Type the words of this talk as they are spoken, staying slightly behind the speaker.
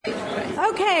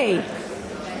Okay,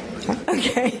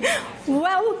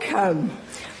 welcome.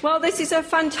 Well, this is a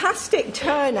fantastic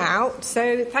turnout,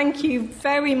 so thank you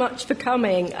very much for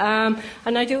coming. And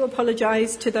I do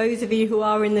apologise to those of you who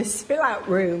are in the spill-out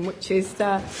room, which is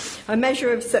a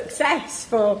measure of success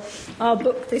for our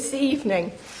book this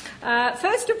evening.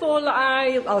 First of all,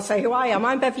 I'll say who I am.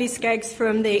 I'm Beverly Skeggs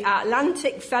from the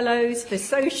Atlantic Fellows for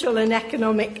Social and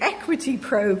Economic Equity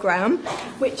Programme,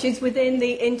 which is within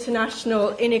the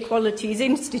International Inequalities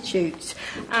Institute.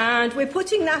 And we're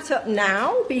putting that up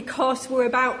now because we're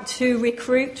about to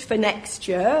recruit for next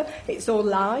year. It's all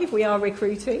live. We are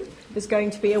recruiting. There's going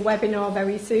to be a webinar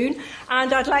very soon.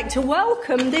 And I'd like to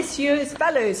welcome this year's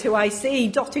fellows who I see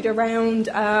dotted around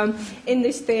in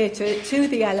this theatre to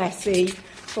the LSE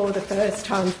for the first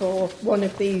time for one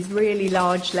of these really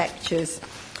large lectures.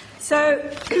 So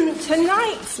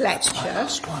tonight's lecture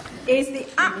is the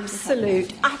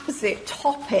absolute opposite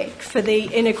topic for the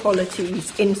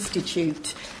Inequalities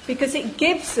Institute, because it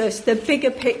gives us the bigger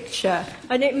picture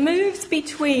and it moves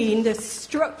between the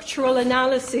structural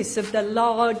analysis of the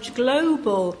large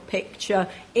global picture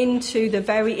into the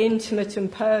very intimate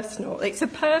and personal. It's a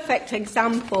perfect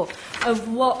example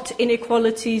of what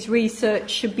inequalities research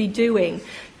should be doing.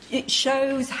 It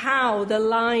shows how the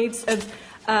lives of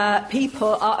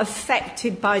people are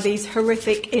affected by these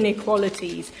horrific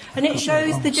inequalities, and it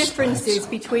shows the differences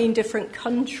between different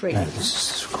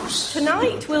countries.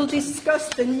 Tonight we'll discuss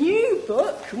the new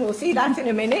book, and we'll see that in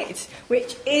a minute,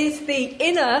 which is The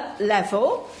Inner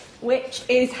Level, which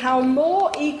is how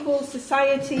more equal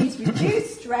societies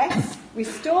reduce stress,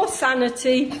 restore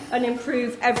sanity, and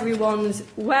improve everyone's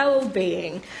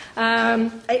well-being.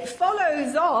 It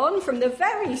follows on from the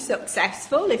very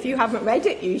successful, if you haven't read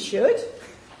it, you should,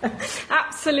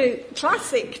 absolute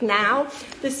classic now,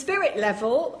 The Spirit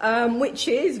Level, which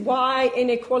is why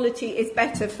inequality is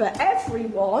better for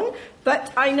everyone,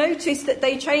 but I noticed that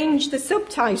they changed the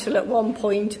subtitle at one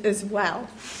point as well.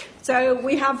 So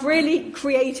we have really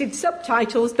created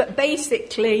subtitles, but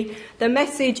basically the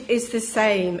message is the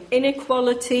same.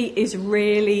 Inequality is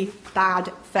really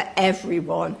bad for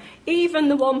everyone, even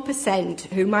the 1%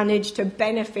 who manage to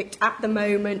benefit at the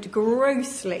moment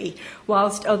grossly,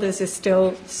 whilst others are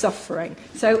still suffering.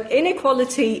 So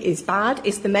inequality is bad,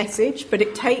 is the message, but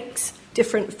it takes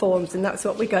different forms, and that's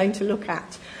what we're going to look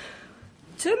at.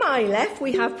 To my left,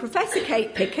 we have Professor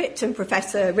Kate Pickett and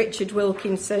Professor Richard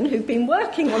Wilkinson, who've been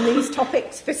working on these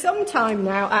topics for some time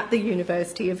now at the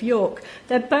University of York.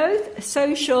 They're both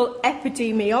social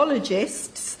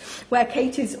epidemiologists, where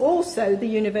Kate is also the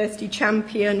university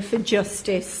champion for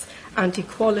justice and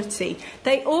equality.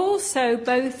 They also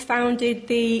both founded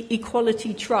the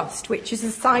Equality Trust, which is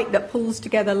a site that pulls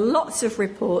together lots of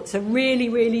reports, a really,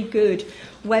 really good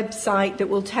website that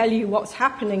will tell you what's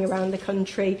happening around the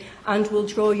country and will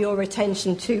draw your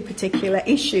attention to particular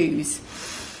issues.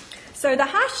 So the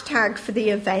hashtag for the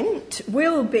event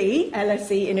will be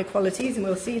LSE Inequalities, and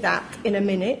we'll see that in a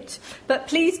minute. But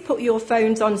please put your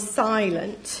phones on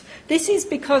silent. This is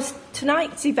because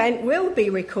tonight's event will be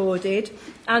recorded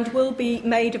and will be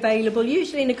made available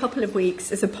usually in a couple of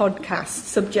weeks as a podcast,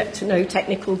 subject to no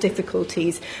technical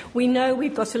difficulties. We know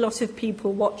we've got a lot of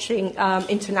people watching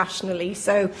internationally,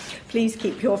 so please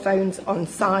keep your phones on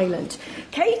silent.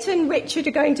 Kate and Richard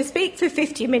are going to speak for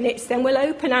 50 minutes, then we'll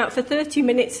open out for 30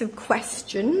 minutes of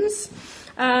questions.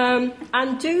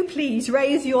 And do please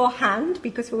raise your hand,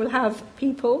 because we will have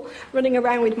people running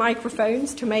around with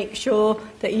microphones to make sure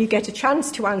that you get a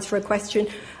chance to answer a question.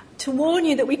 To warn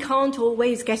you that we can't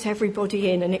always get everybody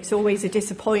in, and it's always a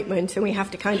disappointment, and we have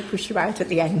to kind of push you out at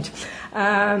the end.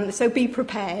 So be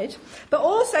prepared. But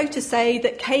also to say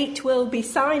that Kate will be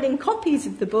signing copies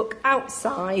of the book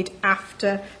outside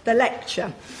after the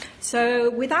lecture.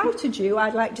 So without ado,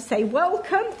 I'd like to say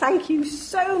welcome. Thank you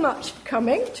so much for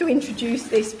coming to introduce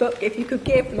this book. If you could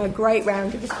give them a great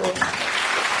round of applause.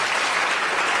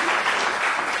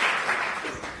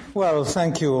 Well,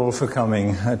 thank you all for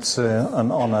coming. It's an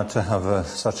honour to have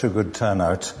such a good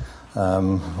turnout. We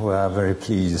are very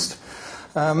pleased.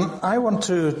 I want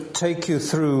to take you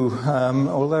through,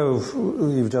 although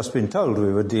you've just been told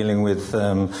we were dealing with,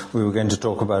 we were going to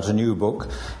talk about a new book,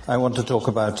 I want to talk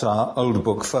about our old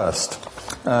book first.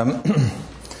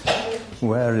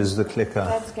 Where is the clicker?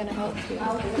 That's going to help you.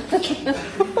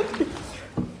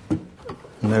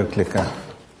 No clicker.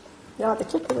 Yeah, the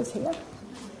clicker was here.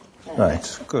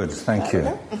 Right, good, thank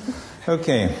you.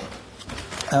 Okay.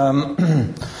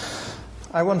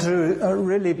 I want to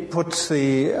really put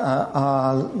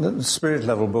our Spirit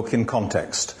Level book in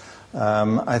context.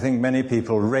 I think many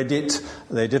people read it,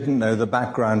 they didn't know the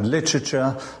background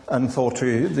literature, and thought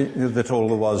that all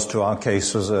there was to our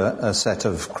case was a set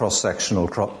of cross-sectional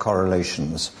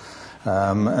correlations.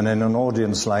 And in an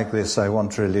audience like this, I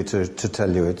want really to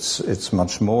tell you it's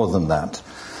much more than that.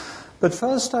 But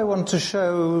first I want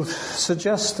to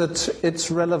suggest that it's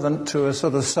relevant to a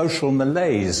sort of social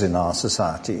malaise in our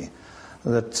society,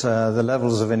 that the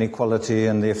levels of inequality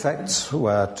and the effects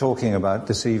we're talking about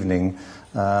this evening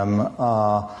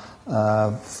are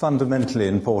fundamentally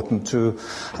important to...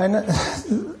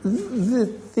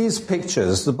 These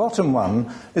pictures, the bottom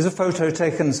one is a photo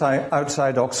taken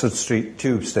outside Oxford Street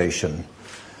tube station.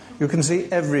 You can see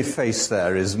every face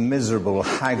there is miserable,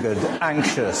 haggard,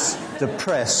 anxious,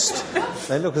 depressed.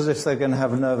 They look as if they're going to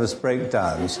have nervous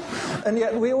breakdowns. And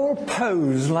yet we all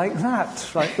pose like that,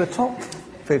 like the top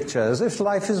picture, as if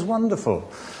life is wonderful.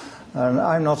 And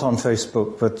I'm not on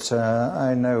Facebook, but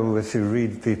I know if you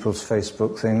read people's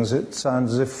Facebook things, it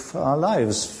sounds as if our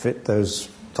lives fit those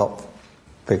top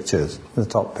pictures, the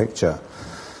top picture.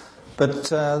 But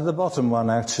the bottom one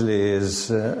actually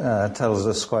tells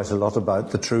us quite a lot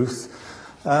about the truth.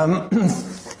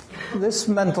 This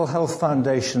Mental Health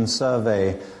Foundation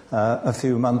survey a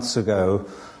few months ago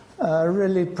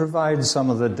really provides some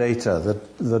of the data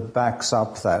that backs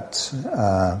up that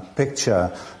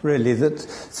picture, really, that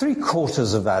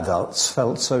 3/4 of adults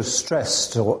felt so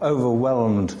stressed or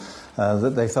overwhelmed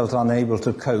that they felt unable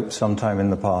to cope sometime in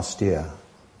the past year.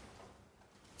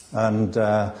 And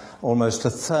almost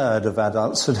 1/3 of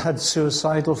adults had had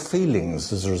suicidal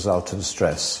feelings as a result of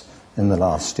stress in the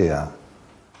last year.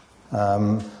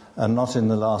 And not in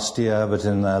the last year, but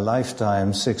in their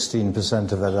lifetime,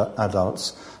 16% of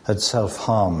adults had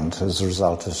self-harmed as a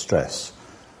result of stress.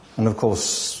 And of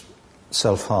course,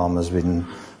 self-harm has been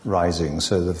rising,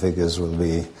 so the figures will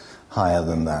be higher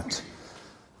than that.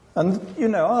 And, you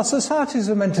know, our societies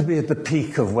are meant to be at the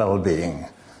peak of well-being.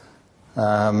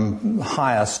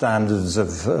 Higher standards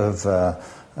of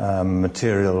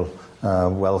material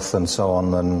wealth and so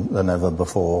on than ever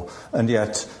before. And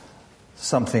yet,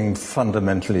 something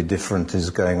fundamentally different is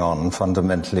going on,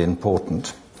 fundamentally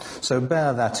important. So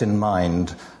bear that in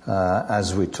mind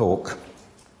as we talk.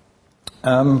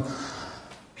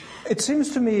 It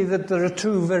seems to me that there are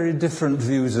two very different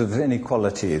views of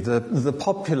inequality. The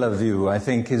popular view, I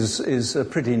think, is a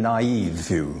pretty naive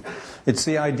view. It's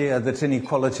the idea that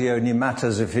inequality only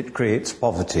matters if it creates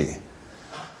poverty.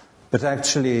 But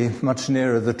actually, much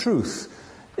nearer the truth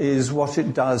is what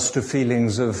it does to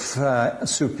feelings of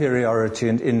superiority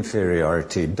and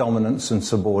inferiority, dominance and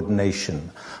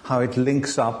subordination, how it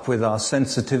links up with our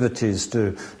sensitivities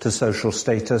to social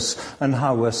status and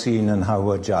how we're seen and how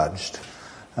we're judged.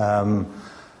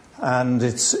 And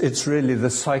it's really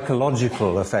the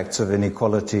psychological effects of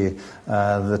inequality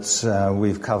that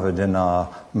we've covered in our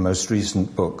most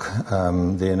recent book,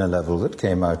 The Inner Level, that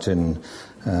came out in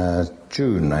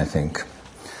June, I think.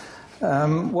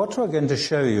 What we're going to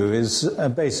show you is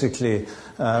basically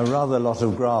rather a lot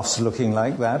of graphs looking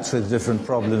like that with different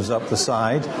problems up the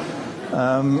side.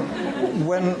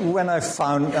 When I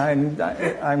found,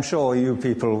 I'm sure you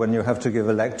people, when you have to give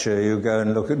a lecture, you go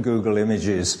and look at Google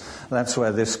Images. That's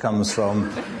where this comes from.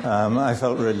 I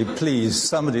felt really pleased.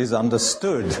 Somebody's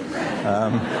understood,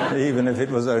 even if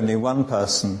it was only one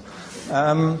person.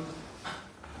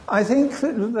 I think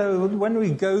that when we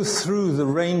go through the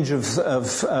range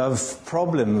of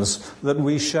problems that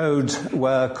we showed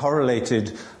were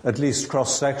correlated, at least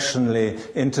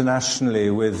cross-sectionally, internationally,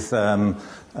 with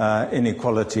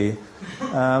inequality,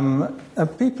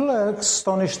 people are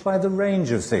astonished by the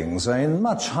range of things. I mean,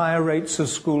 much higher rates of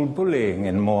school bullying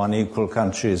in more unequal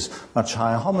countries, much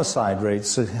higher homicide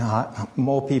rates,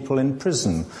 more people in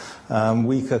prison,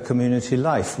 weaker community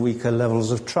life, weaker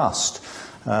levels of trust.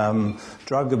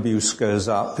 Drug abuse goes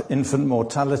up, infant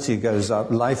mortality goes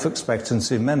up, life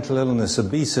expectancy, mental illness,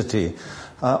 obesity,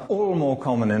 all more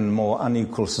common in more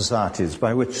unequal societies,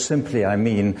 by which simply I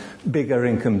mean bigger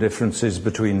income differences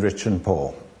between rich and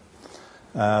poor.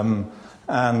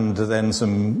 And then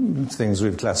some things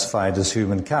we've classified as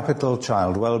human capital,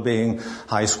 child well-being,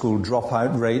 high school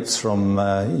dropout rates from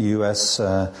US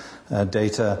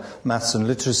data, maths and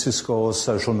literacy scores,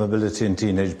 social mobility and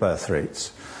teenage birth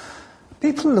rates.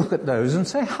 People look at those and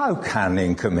say, how can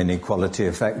income inequality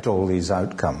affect all these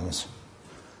outcomes?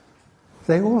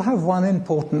 They all have one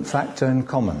important factor in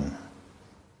common.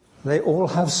 They all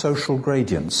have social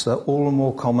gradients. They're all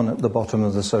more common at the bottom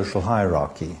of the social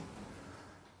hierarchy.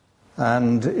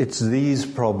 And it's these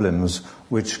problems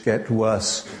which get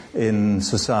worse in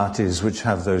societies which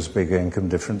have those big income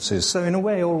differences. So in a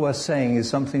way, all we're saying is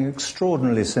something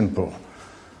extraordinarily simple.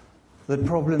 that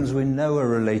problems we know are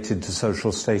related to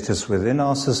social status within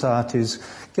our societies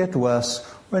get worse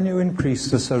when you increase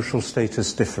the social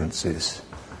status differences.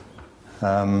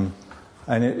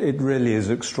 And it really is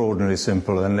extraordinarily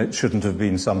simple, and it shouldn't have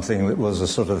been something that was a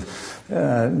sort of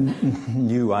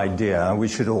new idea. We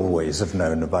should always have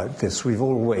known about this. We've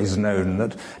always known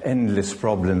that endless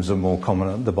problems are more common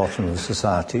at the bottom of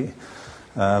society.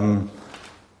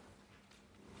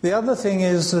 The other thing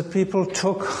is that people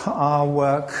took our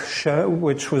work,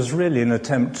 which was really an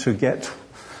attempt to get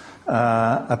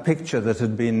a picture that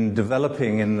had been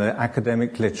developing in the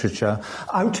academic literature,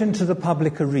 out into the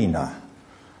public arena.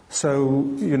 So,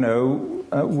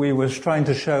 we were trying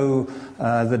to show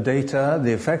the data,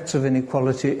 the effects of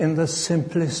inequality in the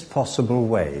simplest possible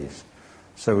ways.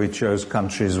 So we chose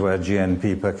countries where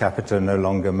GNP per capita no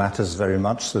longer matters very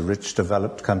much, the rich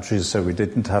developed countries, so we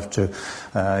didn't have to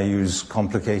use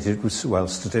complicated,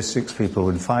 statistics people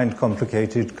would find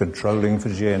complicated, controlling for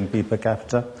GNP per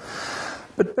capita.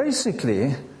 But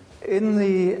basically, in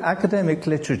the academic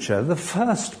literature, the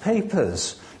first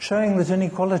papers showing that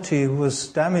inequality was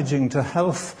damaging to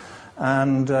health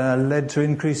and led to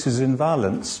increases in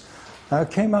violence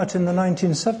came out in the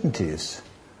 1970s.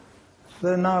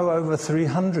 There are now over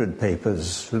 300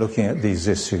 papers looking at these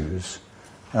issues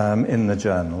in the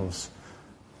journals.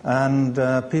 And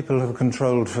people have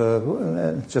controlled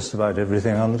for just about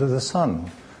everything under the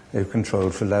sun. They've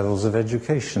controlled for levels of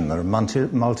education. There are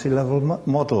multi-level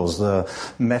models. There are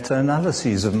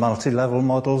meta-analyses of multi-level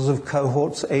models of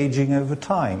cohorts aging over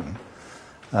time.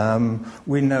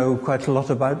 We know quite a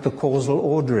lot about the causal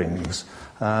orderings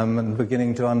and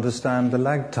beginning to understand the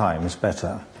lag times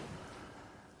better.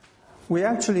 We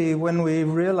actually, when we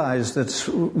realized that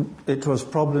it was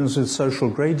problems with social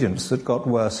gradients that got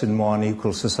worse in more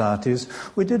unequal societies,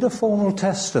 we did a formal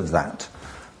test of that.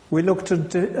 We looked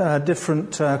at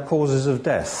different causes of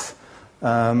death,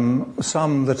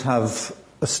 some that have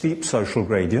steep social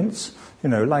gradients,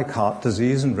 like heart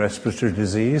disease and respiratory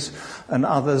disease, and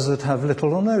others that have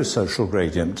little or no social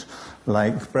gradient,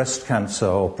 like breast cancer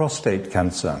or prostate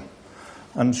cancer.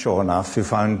 And sure enough, we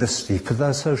found the steeper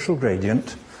their social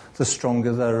gradient, the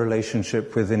stronger their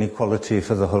relationship with inequality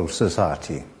for the whole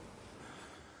society.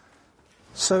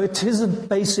 So it is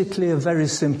basically a very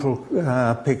simple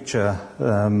picture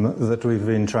that we've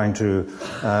been trying to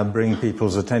bring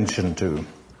people's attention to.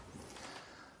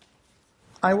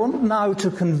 I want now to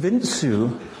convince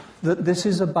you that this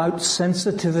is about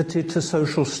sensitivity to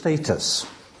social status.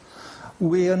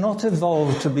 We are not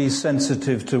evolved to be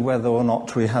sensitive to whether or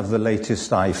not we have the latest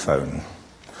iPhone.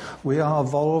 We are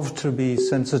evolved to be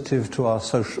sensitive to our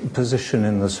social position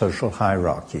in the social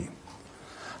hierarchy.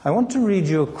 I want to read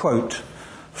you a quote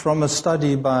from a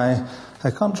study by,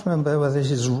 I can't remember whether it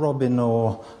is Robin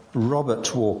or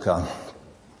Robert Walker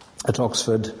at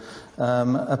Oxford,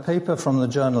 a paper from the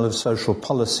Journal of Social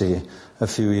Policy a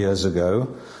few years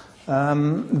ago.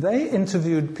 They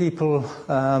interviewed people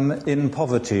in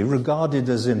poverty, regarded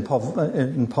as in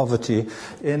poverty,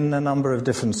 in a number of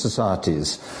different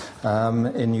societies.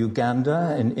 In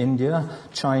Uganda, in India,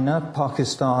 China,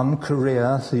 Pakistan,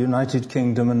 Korea, the United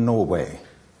Kingdom and Norway.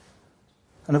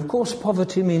 And of course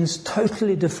poverty means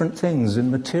totally different things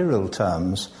in material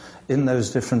terms in those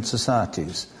different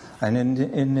societies. And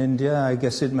in India, I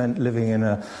guess it meant living in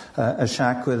a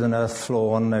shack with an earth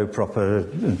floor and no proper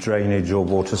drainage or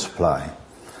water supply.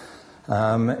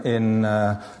 In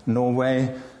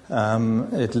Norway,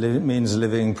 it means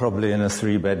living probably in a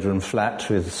 3-bedroom flat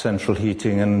with central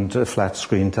heating and a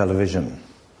flat-screen television.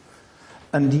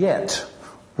 And yet,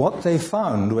 what they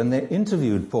found when they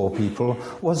interviewed poor people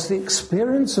was the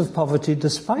experience of poverty,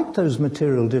 despite those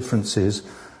material differences,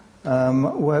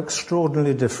 were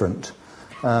extraordinarily different.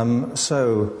 I'll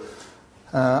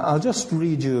just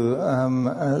read you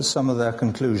some of their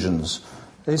conclusions.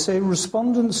 They say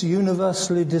respondents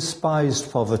universally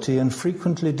despised poverty and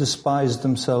frequently despised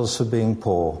themselves for being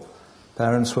poor.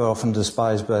 Parents were often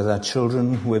despised by their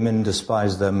children, women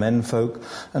despised their menfolk,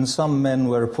 and some men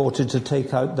were reported to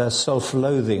take out their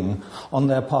self-loathing on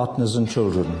their partners and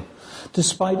children.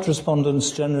 Despite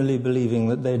respondents generally believing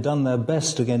that they had done their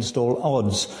best against all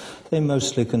odds, they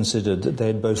mostly considered that they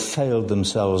had both failed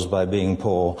themselves by being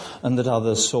poor and that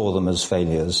others saw them as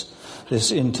failures.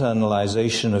 This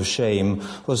internalization of shame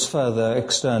was further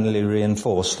externally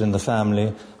reinforced in the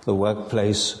family, the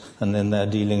workplace, and in their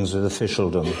dealings with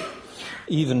officialdom.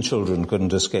 Even children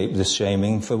couldn't escape this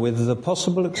shaming, for with the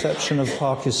possible exception of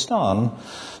Pakistan,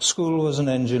 school was an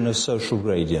engine of social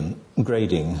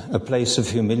grading, a place of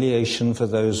humiliation for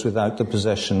those without the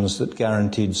possessions that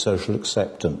guaranteed social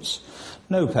acceptance.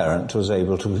 No parent was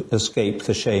able to escape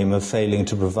the shame of failing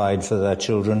to provide for their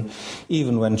children,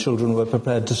 even when children were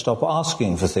prepared to stop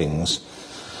asking for things.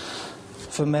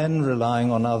 For men,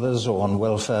 relying on others or on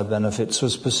welfare benefits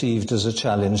was perceived as a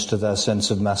challenge to their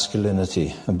sense of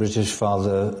masculinity. A British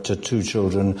father to 2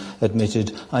 children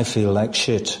admitted, "I feel like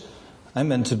shit. I'm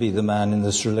meant to be the man in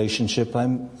this relationship.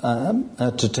 I'm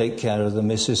to take care of the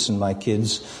missus and my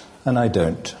kids, and I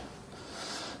don't."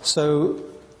 So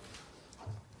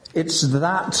it's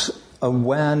that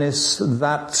awareness,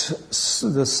 that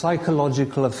the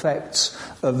psychological effects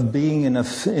of being in an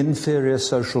inferior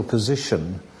social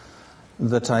position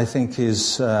that I think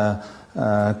is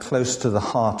close to the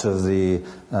heart of the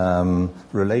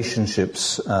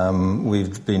relationships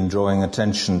we've been drawing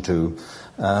attention to.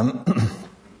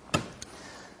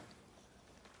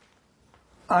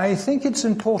 I think it's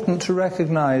important to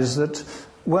recognize that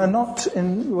we're not,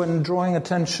 when drawing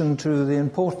attention to the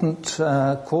important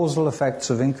causal effects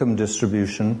of income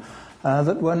distribution,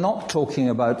 that we're not talking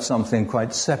about something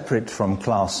quite separate from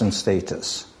class and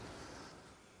status.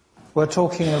 We're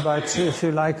talking about, if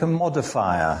you like, a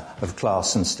modifier of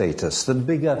class and status. The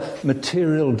bigger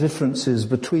material differences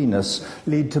between us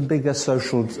lead to bigger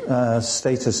social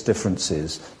status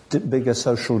differences, bigger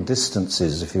social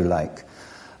distances, if you like.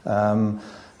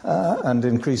 And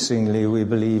increasingly we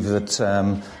believe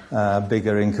that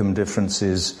bigger income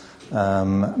differences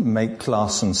make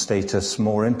class and status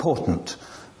more important,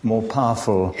 more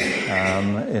powerful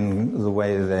in the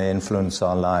way they influence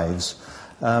our lives,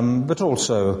 but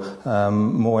also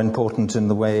more important in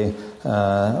the way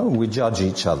we judge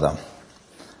each other.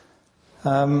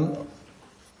 I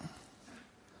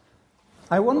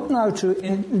want now to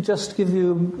just give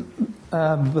you,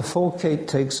 before Kate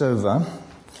takes over,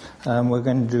 we're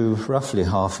going to do roughly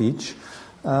half each,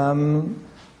 a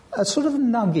sort of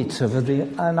nugget of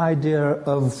an idea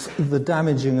of the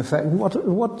damaging effect,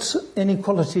 what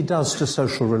inequality does to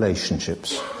social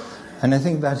relationships. And I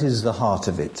think that is the heart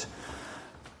of it.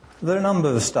 There are a number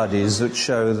of studies that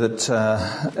show that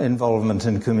involvement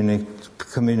in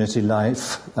community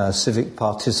life, civic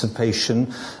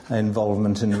participation,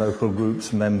 involvement in local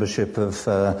groups, membership of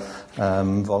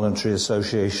voluntary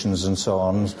associations and so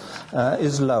on,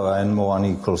 is lower in more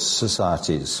unequal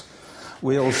societies.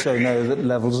 We also know that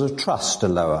levels of trust are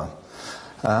lower.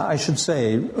 I should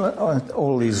say,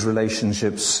 all these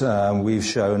relationships we've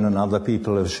shown and other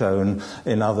people have shown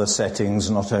in other settings,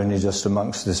 not only just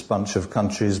amongst this bunch of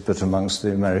countries, but amongst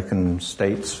the American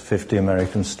states, 50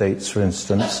 American states, for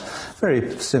instance,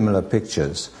 very similar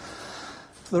pictures.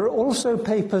 There are also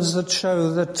papers that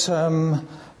show that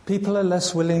people are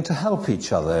less willing to help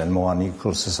each other in more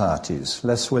unequal societies,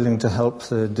 less willing to help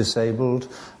the disabled,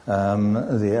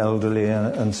 the elderly,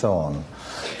 and so on.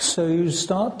 So you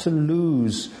start to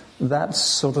lose that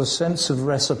sort of sense of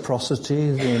reciprocity,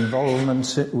 the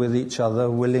involvement with each other,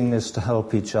 willingness to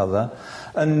help each other.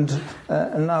 And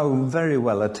now very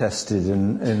well attested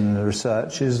in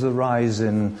research is the rise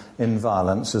in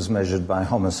violence as measured by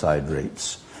homicide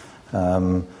rates.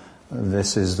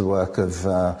 This is the work of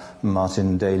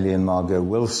Martin Daly and Margot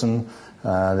Wilson.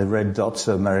 The red dots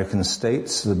are American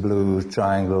states, the blue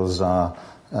triangles are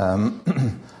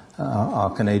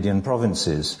Canadian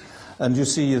provinces. And you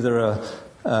see there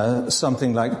are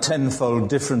something like tenfold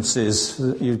differences.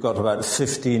 You've got about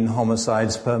 15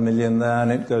 homicides per million there,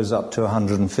 and it goes up to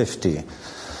 150.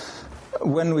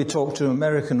 When we talk to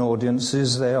American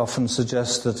audiences, they often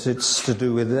suggest that it's to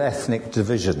do with ethnic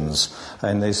divisions,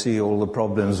 and they see all the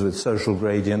problems with social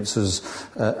gradients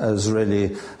as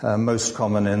really most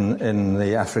common in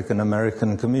the African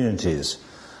American communities.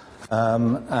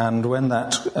 And when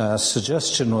that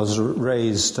suggestion was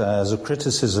raised as a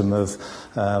criticism of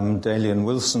Daly and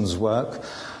Wilson's work,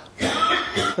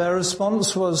 their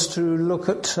response was to look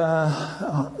at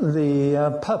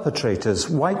the perpetrators,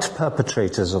 white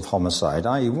perpetrators of homicide,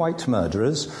 i.e. white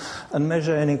murderers, and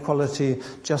measure inequality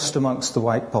just amongst the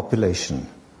white population.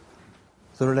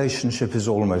 The relationship is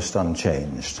almost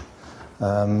unchanged.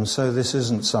 So this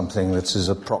isn't something that is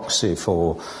a proxy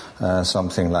for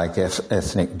something like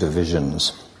ethnic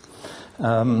divisions.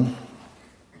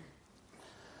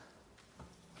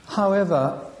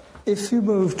 However, if you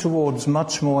move towards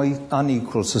much more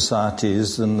unequal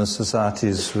societies than the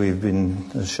societies we've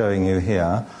been showing you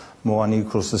here, more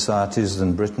unequal societies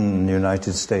than Britain and the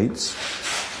United States,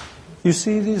 you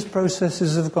see these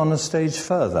processes have gone a stage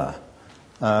further.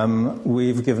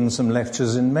 We've given some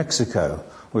lectures in Mexico.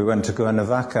 We went to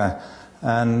Cuernavaca,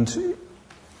 and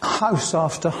house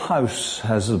after house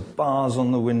has bars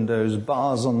on the windows,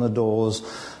 bars on the doors,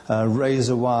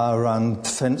 razor wire around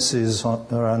fences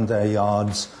around their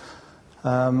yards.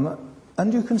 And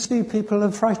And you can see people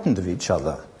are frightened of each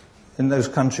other in those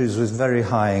countries with very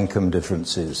high income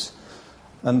differences.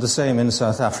 And the same in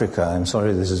South Africa. I'm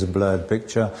sorry, this is a blurred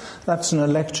picture. That's an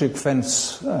electric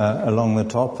fence along the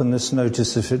top, and this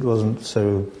notice, if it wasn't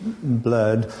so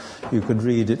blurred, you could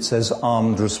read, it says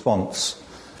armed response.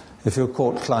 If you're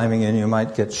caught climbing in, you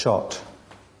might get shot.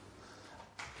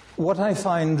 What I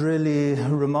find really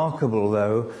remarkable,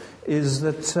 though, is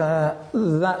that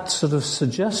that sort of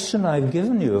suggestion I've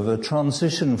given you of a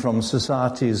transition from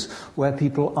societies where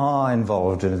people are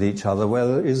involved with each other, where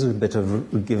there is a bit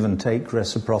of give and take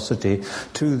reciprocity,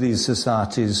 to these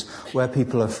societies where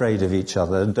people are afraid of each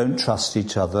other, don't trust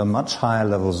each other, much higher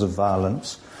levels of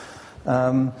violence.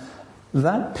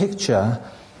 That picture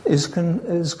is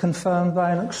confirmed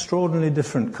by an extraordinarily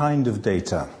different kind of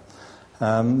data.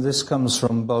 This comes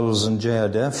from Bowles and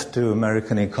Jayadev, two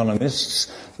American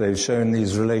economists. They've shown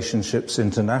these relationships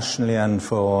internationally and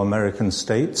for American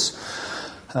states.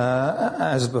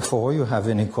 As before, you have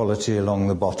inequality along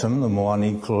the bottom, the more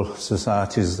unequal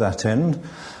societies that end.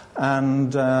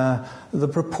 And the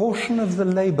proportion of the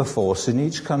labour force in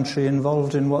each country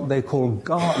involved in what they call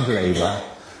guard labour,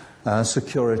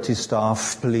 security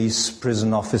staff, police,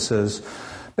 prison officers,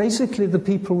 basically the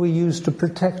people we use to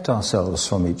protect ourselves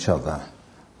from each other.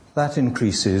 That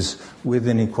increases with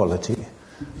inequality.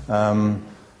 And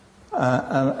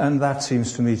that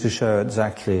seems to me to show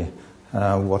exactly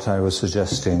what I was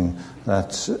suggesting,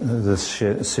 that the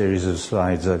series of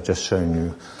slides I've just shown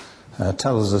you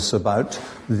tells us about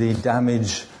the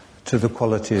damage to the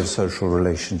quality of social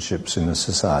relationships in a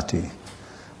society.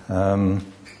 And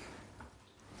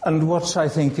what I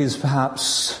think is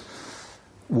perhaps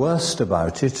worst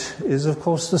about it is, of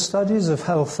course, the studies of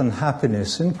health and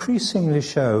happiness increasingly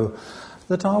show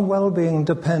that our well-being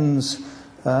depends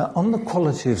on the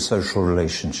quality of social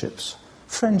relationships.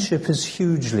 Friendship is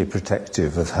hugely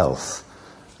protective of health.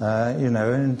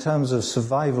 In terms of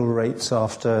survival rates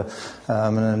after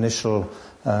an initial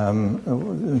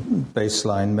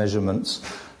baseline measurements,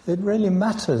 it really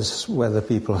matters whether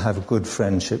people have good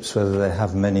friendships, whether they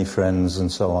have many friends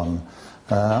and so on.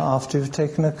 After you've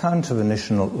taken account of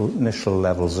initial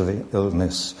levels of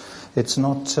illness. It's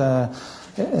not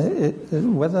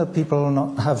whether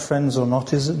people have friends or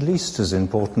not is at least as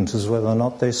important as whether or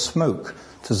not they smoke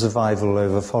to survival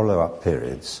over follow-up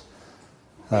periods.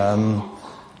 And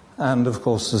of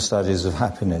course the studies of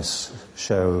happiness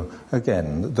show,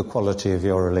 again, the quality of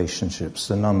your relationships,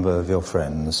 the number of your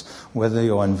friends, whether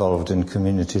you're involved in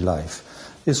community life,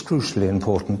 is crucially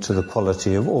important to the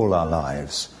quality of all our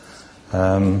lives.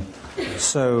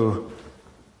 So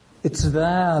it's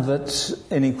there that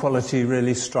inequality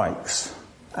really strikes,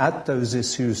 at those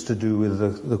issues to do with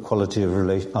the quality of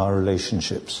our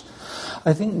relationships.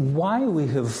 I think why we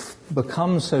have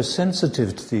become so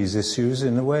sensitive to these issues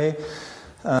in a way,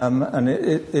 and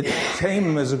it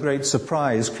came as a great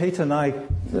surprise. Kate and I,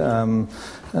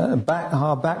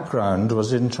 our background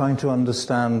was in trying to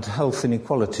understand health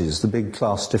inequalities, the big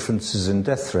class differences in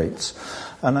death rates.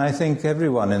 And I think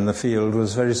everyone in the field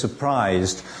was very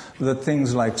surprised that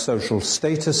things like social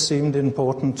status seemed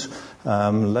important,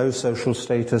 low social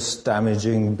status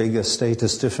damaging, bigger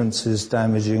status differences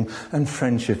damaging, and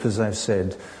friendship, as I've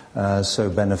said,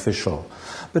 so beneficial.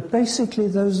 But basically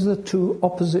those are the two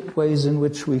opposite ways in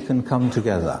which we can come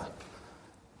together.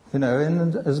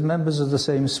 As members of the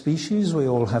same species, we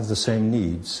all have the same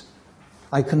needs.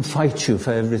 I can fight you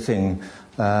for everything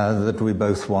that we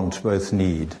both want, both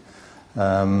need.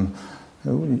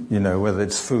 Whether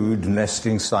it's food,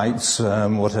 nesting sites,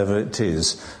 whatever it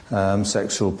is,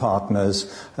 sexual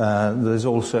partners, there's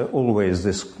also always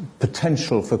this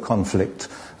potential for conflict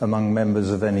among members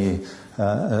of any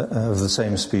of the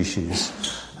same species.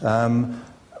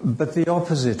 But the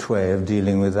opposite way of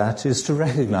dealing with that is to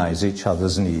recognize each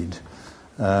other's need,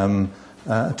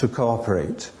 to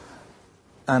cooperate.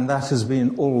 And that has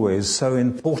been always so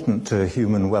important to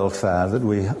human welfare that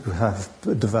we have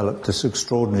developed this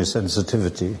extraordinary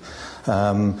sensitivity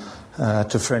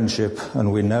to friendship,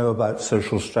 and we know about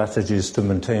social strategies to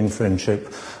maintain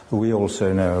friendship. We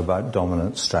also know about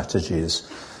dominant strategies.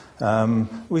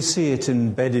 We see it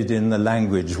embedded in the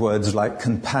language, words like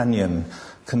companion,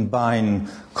 combine,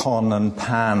 con and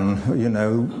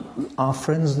pan. Our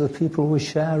friends are the people we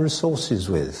share resources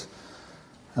with.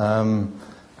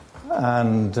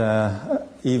 And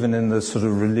even in the sort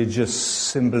of religious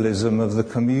symbolism of the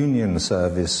communion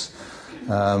service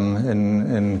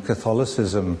in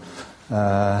Catholicism,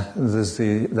 there's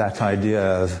that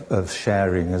idea of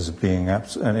sharing as being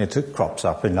and it crops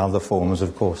up in other forms,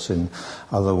 of course, in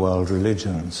other world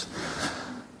religions.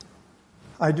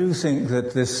 I do think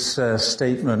that this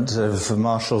statement of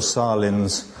Marshall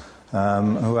Salin's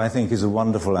who I think is a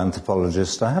wonderful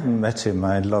anthropologist. I haven't met him,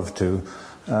 I'd love to.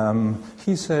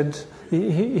 He said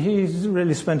he's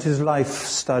really spent his life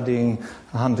studying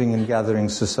hunting and gathering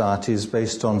societies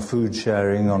based on food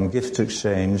sharing, on gift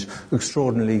exchange,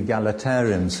 extraordinarily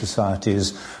egalitarian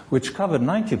societies, which covered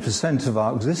 90% of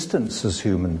our existence as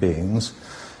human beings.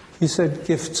 He said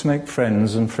gifts make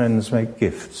friends and friends make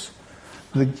gifts.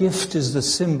 The gift is the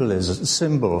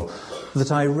symbol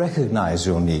that I recognize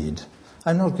your need.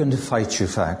 I'm not going to fight you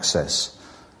for access.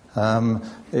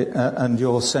 And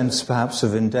your sense perhaps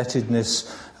of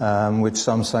indebtedness, which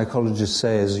some psychologists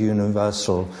say is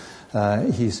universal,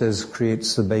 he says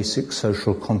creates the basic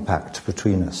social compact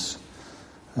between us.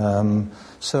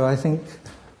 So I think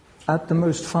at the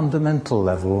most fundamental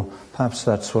level, perhaps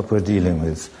that's what we're dealing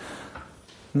with.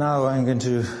 Now I'm going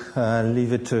to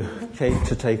leave it to Kate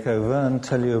to take over and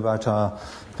tell you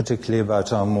particularly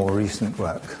about our more recent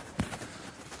work.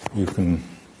 You can,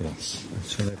 yes,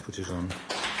 shall I put it on?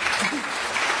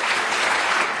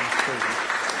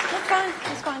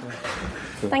 That's fine.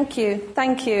 Thank you.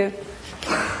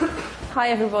 Hi,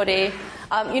 everybody.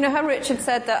 You know how Richard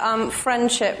said that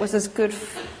friendship was as good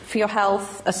for your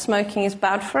health as smoking is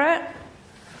bad for it?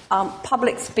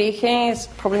 Public speaking is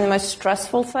probably the most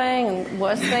stressful thing and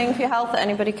worst thing for your health that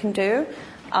anybody can do.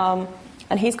 And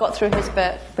he's got through his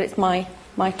bit, but it's my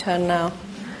turn now.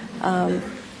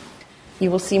 You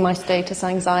will see my status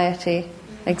anxiety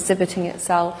exhibiting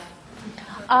itself.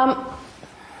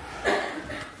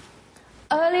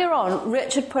 Earlier on,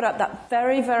 Richard put up that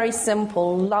very, very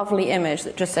simple, lovely image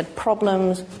that just said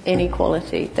problems,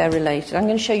 inequality, they're related. I'm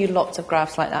going to show you lots of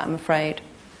graphs like that, I'm afraid.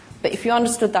 But if you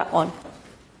understood that one,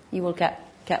 you will get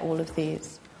all of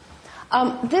these.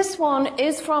 This one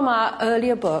is from our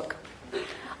earlier book,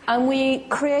 and we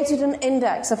created an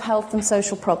index of health and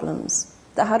social problems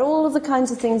that had all of the kinds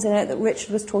of things in it that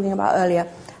Richard was talking about earlier.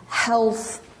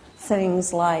 Health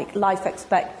things like life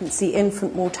expectancy,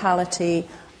 infant mortality,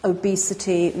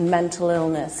 obesity, mental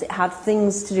illness. It had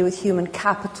things to do with human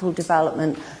capital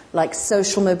development, like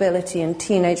social mobility and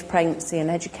teenage pregnancy and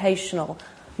educational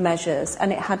measures.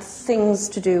 And it had things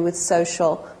to do with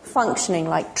social functioning,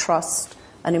 like trust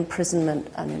and imprisonment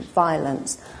and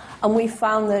violence. And we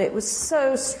found that it was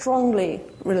so strongly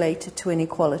related to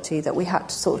inequality that we had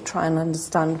to sort of try and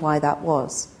understand why that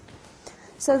was.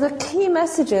 So the key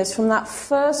messages from that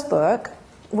first book,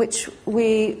 which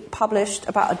we published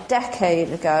about a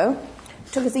decade ago,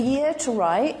 it took us a year to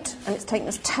write, and it's taken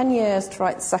us 10 years to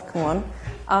write the second one,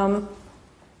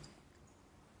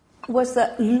 was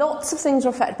that lots of things are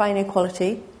affected by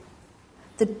inequality.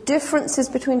 The differences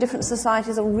between different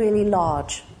societies are really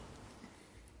large.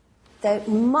 They're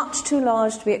much too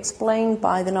large to be explained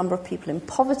by the number of people in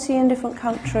poverty in different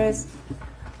countries.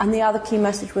 And the other key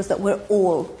message was that we're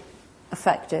all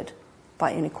affected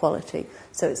by inequality.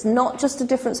 So it's not just a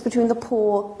difference between the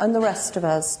poor and the rest of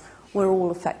us. We're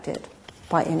all affected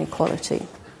by inequality.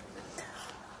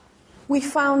 We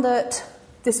found that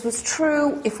this was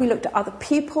true if we looked at other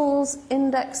people's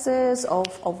indexes of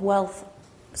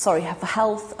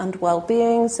health and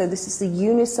well-being. So this is the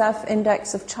UNICEF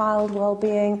Index of Child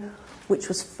Well-being, which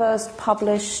was first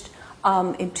published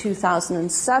in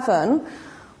 2007.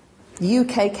 The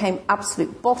UK came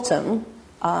absolute bottom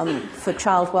for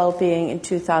child well-being in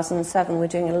 2007. We're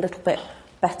doing a little bit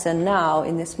better now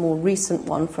in this more recent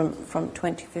one from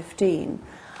 2015.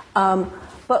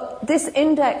 But this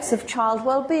index of child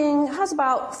well-being has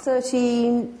about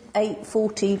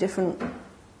 40 different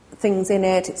things in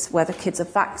it. It's whether kids are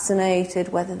vaccinated,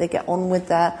 whether they get on with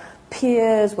their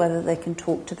peers, whether they can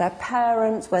talk to their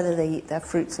parents, whether they eat their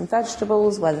fruits and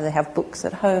vegetables, whether they have books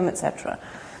at home, etc.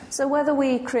 So whether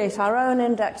we create our own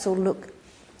index or look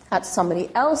at somebody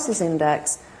else's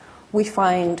index, we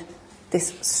find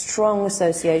this strong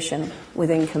association with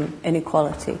income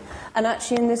inequality. And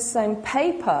actually in this same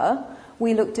paper,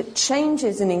 we looked at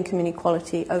changes in income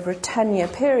inequality over a 10-year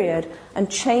period and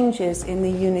changes in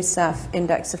the UNICEF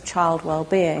Index of Child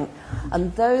Well-being.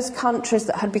 And those countries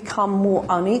that had become more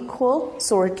unequal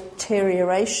saw a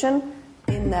deterioration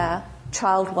in their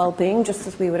child well-being, just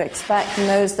as we would expect, and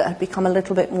those that had become a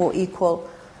little bit more equal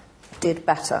did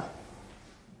better.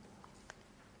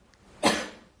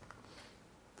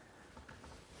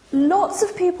 Lots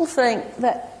of people think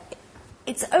that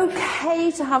it's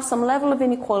okay to have some level of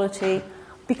inequality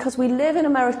because we live in a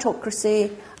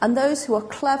meritocracy, and those who are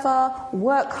clever,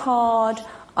 work hard,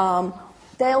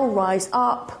 they'll rise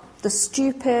up. The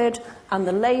stupid and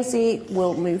the lazy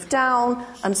will move down,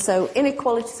 and so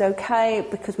inequality is okay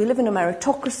because we live in a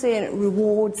meritocracy and it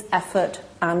rewards effort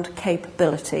and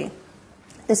capability.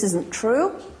 This isn't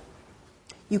true.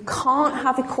 You can't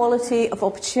have equality of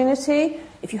opportunity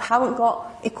If you haven't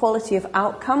got equality of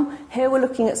outcome, here we're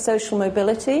looking at social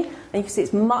mobility, and you can see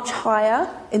it's much higher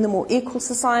in the more equal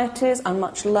societies and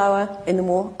much lower in the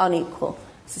more unequal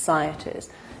societies.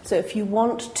 So if you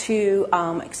want to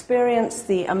experience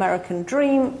the American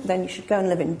dream, then you should go and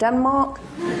live in Denmark,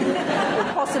 or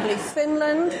possibly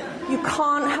Finland. You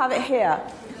can't have it here.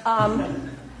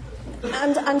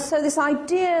 And so this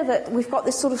idea that we've got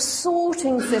this sort of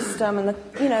sorting system and,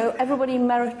 everybody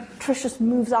meretricious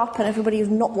moves up and everybody who's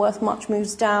not worth much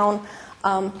moves down,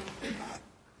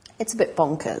 it's a bit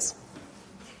bonkers.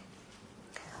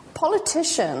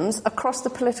 Politicians across the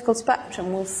political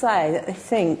spectrum will say that they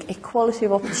think equality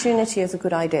of opportunity is a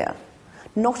good idea.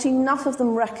 Not enough of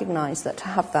them recognise that to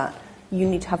have that, you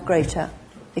need to have greater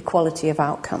equality of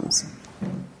outcomes.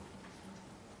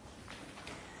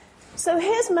 So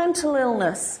here's mental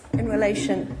illness in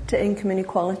relation to income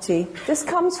inequality. This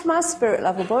comes from our Spirit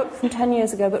Level book from 10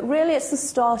 years ago, but really it's the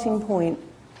starting point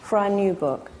for our new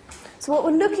book. So what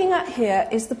we're looking at here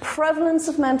is the prevalence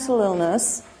of mental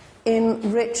illness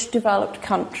in rich, developed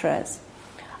countries.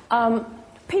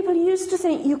 People used to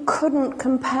think you couldn't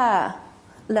compare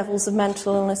levels of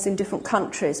mental illness in different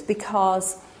countries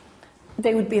because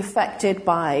they would be affected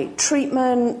by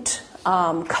treatment,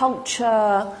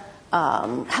 culture,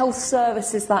 health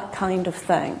services, that kind of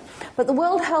thing. But the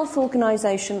World Health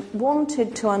Organization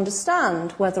wanted to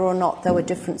understand whether or not there were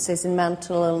differences in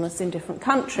mental illness in different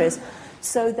countries.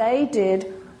 So they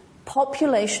did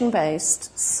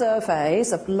population-based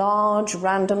surveys of large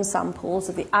random samples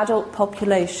of the adult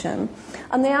population,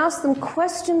 and they asked them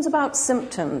questions about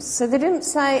symptoms. So they didn't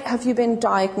say, have you been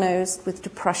diagnosed with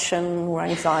depression or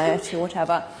anxiety or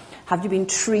whatever? Have you been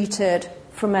treated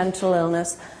for mental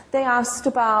illness? They asked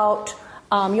about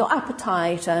your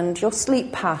appetite and your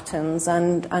sleep patterns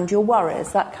and your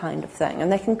worries, that kind of thing.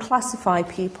 And they can classify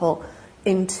people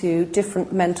into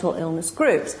different mental illness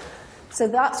groups. So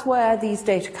that's where these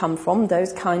data come from,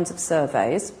 those kinds of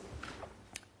surveys.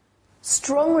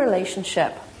 Strong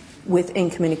relationship with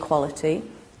income inequality,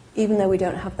 even though we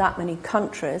don't have that many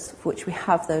countries for which we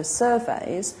have those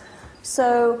surveys.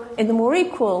 So in the more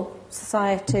equal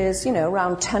societies,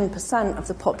 around 10% of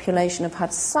the population have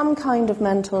had some kind of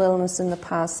mental illness in the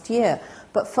past year.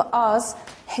 But for us,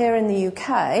 here in the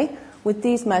UK, with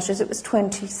these measures, it was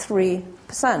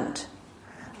 23%.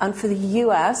 And for the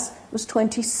US, it was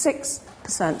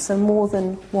 26%, so more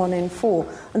than 1 in 4.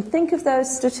 And think of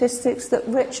those statistics that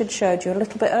Richard showed you a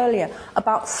little bit earlier,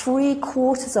 about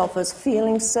 3/4 of us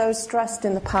feeling so stressed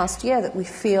in the past year that we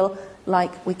feel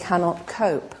like we cannot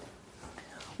cope.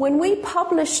 When we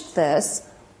published this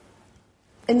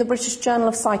in the British Journal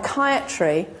of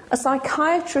Psychiatry, a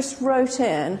psychiatrist wrote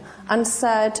in and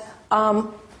said,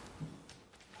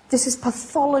 this is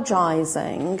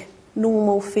pathologizing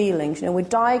normal feelings. We're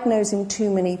diagnosing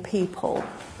too many people.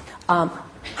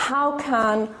 How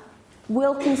can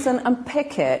Wilkinson and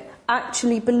Pickett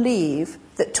actually believe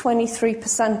that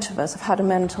 23% of us have had a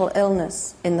mental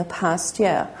illness in the past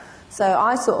year? So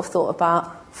I sort of thought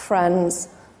about friends,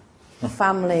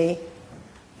 family,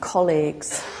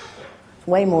 colleagues,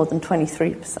 way more than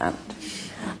 23%.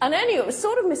 And anyway, it was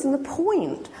sort of missing the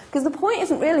point, because the point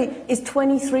isn't really, is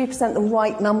 23% the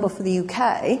right number for the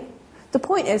UK? The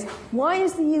point is, why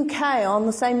is the UK on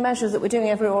the same measures that we're doing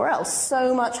everywhere else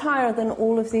so much higher than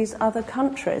all of these other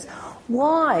countries?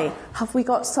 Why have we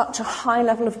got such a high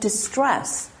level of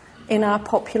distress in our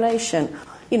population,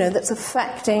 that's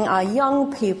affecting our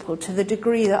young people to the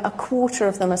degree that 1/4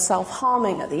 of them are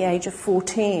self-harming at the age of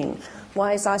 14?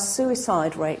 Why is our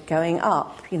suicide rate going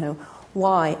up?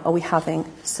 Why are we having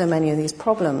so many of these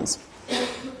problems?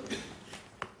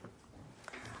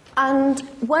 And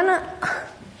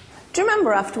do you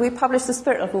remember after we published The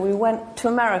Spirit Level, we went to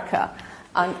America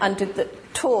and did the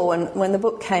tour when the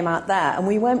book came out there, and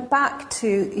we went back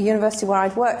to the university where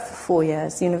I'd worked for 4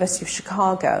 years, the University of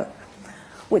Chicago,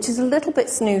 which is a little bit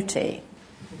snooty.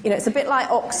 It's a bit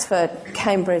like Oxford,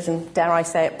 Cambridge, and dare I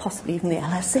say it, possibly even the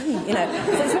LSE.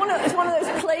 So it's one of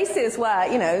those places where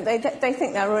they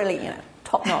think they're really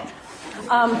top notch.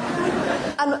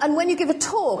 And when you give a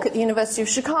talk at the University of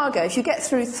Chicago, if you get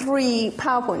through 3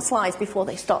 PowerPoint slides before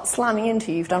they start slamming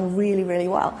into you, you've done really, really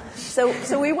well.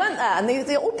 So we went there, and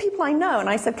they're all people I know, and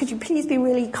I said, could you please be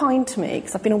really kind to me,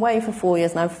 because I've been away for 4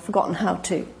 years and I've forgotten how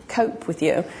to cope with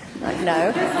you. Like,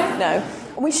 no.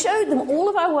 And we showed them all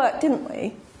of our work, didn't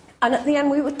we? And at the end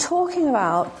we were talking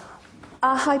about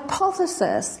our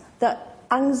hypothesis that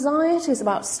anxieties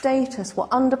about status were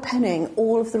underpinning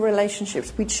all of the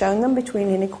relationships we'd shown them between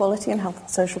inequality and health and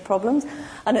social problems.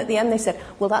 And at the end they said,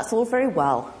 well, that's all very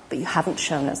well, but you haven't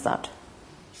shown us that.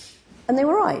 And they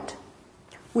were right.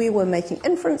 We were making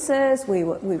inferences, we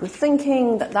were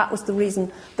thinking that that was the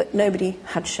reason, but nobody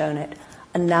had shown it.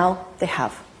 And now they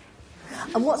have.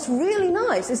 And what's really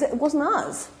nice is that it wasn't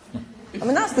us. I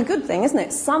mean, that's the good thing, isn't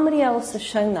it? Somebody else has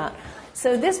shown that.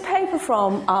 So this paper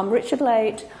from Richard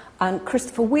Late and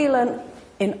Christopher Whelan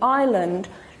in Ireland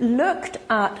looked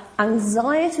at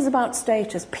anxieties about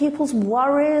status, people's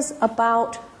worries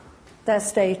about their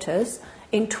status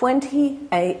in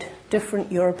 28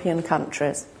 different European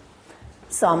countries.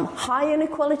 Some high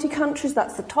inequality countries,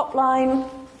 that's the top line,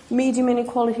 medium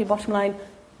inequality, bottom line,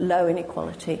 low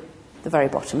inequality, the very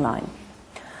bottom line.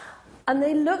 And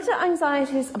they looked at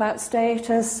anxieties about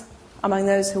status among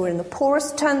those who were in the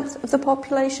poorest tenth of the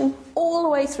population, all the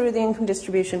way through the income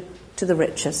distribution to the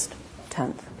richest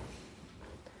tenth.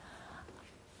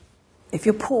 If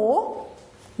you're poor,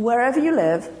 wherever you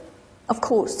live, of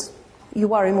course, you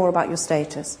worry more about your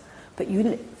status. But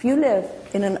if you live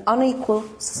in an unequal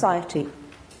society,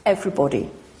 everybody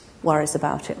worries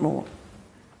about it more.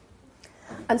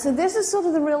 And so this is sort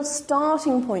of the real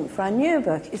starting point for our new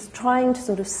book, is trying to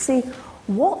sort of see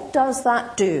what does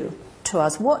that do to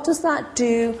us? What does that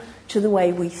do to the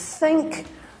way we think,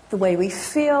 the way we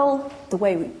feel, the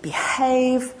way we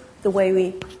behave, the way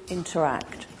we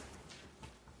interact?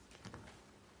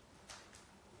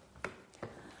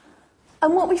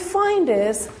 And what we find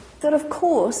is that, of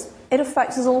course, it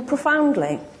affects us all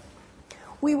profoundly.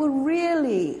 We were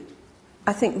really,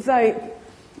 I think, very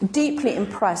deeply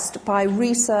impressed by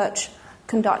research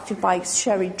conducted by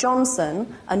Sherry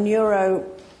Johnson, a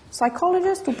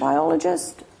neuropsychologist or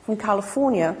biologist from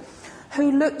California,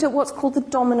 who looked at what's called the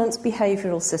dominance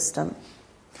behavioral system.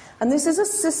 And this is a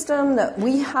system that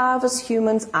we have as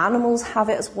humans, animals have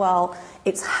it as well.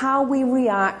 It's how we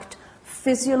react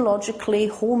physiologically,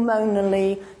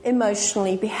 hormonally,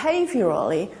 emotionally,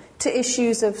 behaviorally to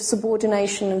issues of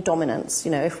subordination and dominance.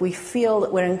 You know, if we feel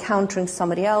that we're encountering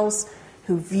somebody else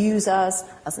who views us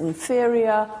as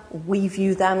inferior, we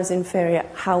view them as inferior,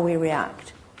 how we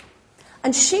react.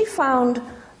 And she found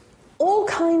all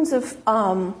kinds of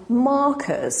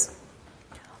markers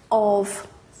of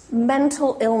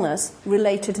mental illness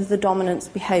related to the dominance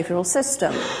behavioral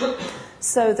system.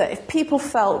 So that if people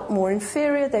felt more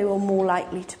inferior, they were more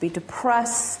likely to be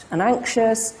depressed and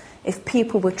anxious. If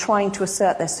people were trying to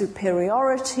assert their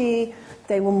superiority,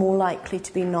 they were more likely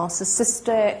to be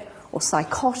narcissistic or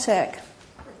psychotic.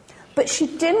 But she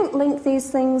didn't link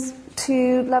these things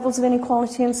to levels of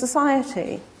inequality in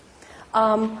society.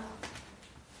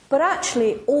 But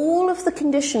actually, all of the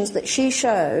conditions that she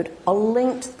showed are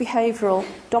linked to the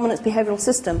dominance behavioral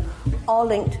system are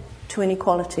linked to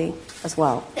inequality as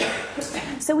well.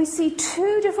 So we see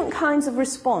two different kinds of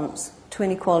response to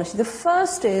inequality. The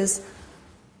first is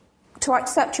to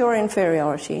accept your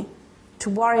inferiority, to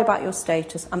worry about your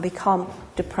status and become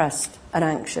depressed and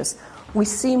anxious. We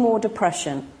see more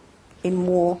depression in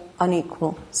more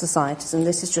unequal societies, and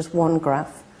this is just one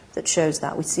graph that shows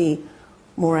that. We see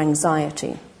more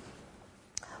anxiety.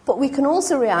 But we can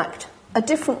also react a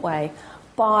different way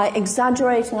by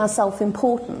exaggerating our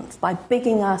self-importance, by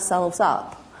bigging ourselves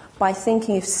up, by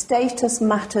thinking if status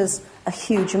matters a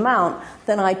huge amount,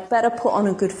 then I'd better put on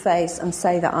a good face and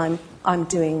say that I'm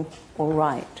doing all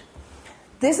right.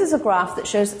 This is a graph that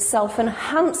shows that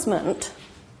self-enhancement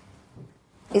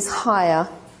is higher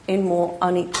in more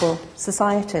unequal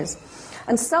societies.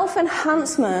 And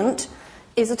self-enhancement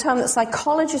is a term that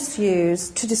psychologists use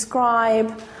to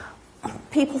describe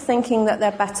people thinking that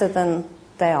they're better than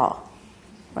they are,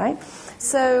 right?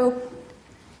 So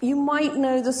you might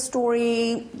know the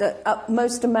story that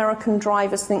most American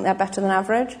drivers think they're better than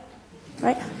average,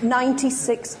 right?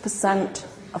 96%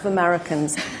 of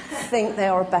Americans think they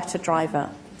are a better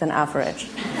driver than average.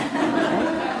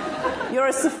 Okay? You're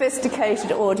a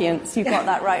sophisticated audience, you got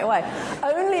that right away.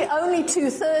 Only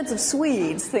 2/3 of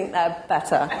Swedes think they're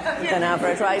better than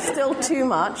average, right? It's still too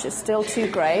much, it's still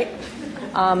too great.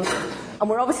 And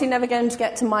we're obviously never going to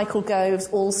get to Michael Gove's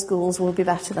all schools will be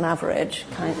better than average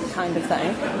kind of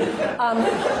thing.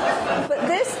 But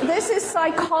this is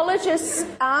psychologists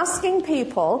asking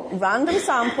people, random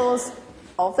samples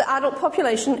of the adult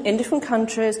population in different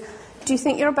countries, do you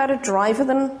think you're a better driver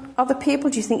than other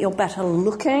people? Do you think you're better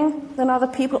looking than other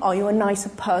people? Are you a nicer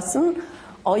person?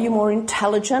 Are you more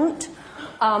intelligent?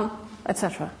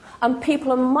 Etc. And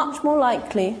people are much more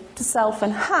likely to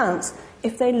self-enhance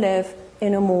if they live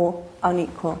in a more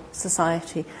unequal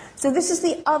society. So this is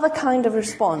the other kind of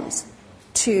response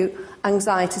to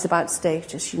anxieties about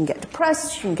status. You can get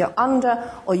depressed, you can go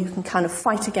under, or you can kind of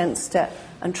fight against it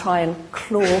and try and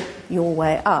claw your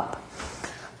way up.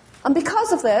 And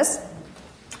because of this,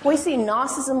 We see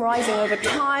narcissism rising over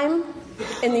time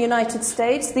in the United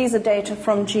States. These are data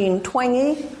from Jean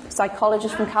Twenge,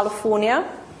 psychologist from California.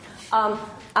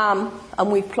 And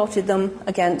we've plotted them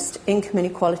against income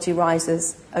inequality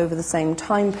rises over the same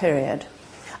time period.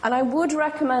 And I would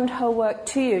recommend her work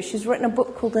to you. She's written a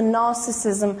book called The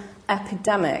Narcissism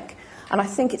Epidemic. And I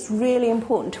think it's really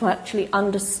important to actually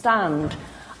understand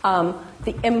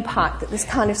the impact that this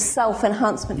kind of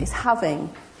self-enhancement is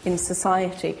having in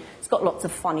society. It's got lots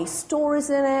of funny stories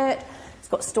in it. It's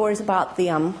got stories about the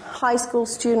high school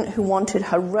student who wanted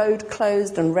her road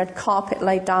closed and red carpet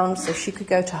laid down so she could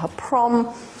go to her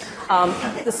prom.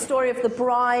 The story of the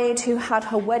bride who had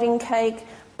her wedding cake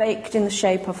baked in the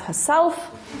shape of herself.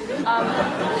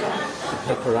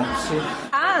 Paparazzi.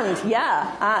 And,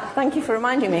 thank you for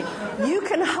reminding me, you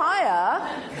can hire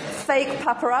fake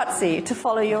paparazzi to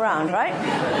follow you around, right?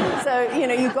 So,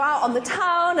 you go out on the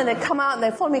town and they come out and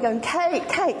they follow me going, Kate,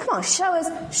 come on, show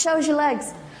us your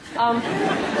legs.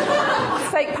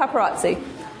 Fake paparazzi.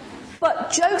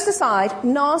 But jokes aside,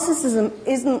 narcissism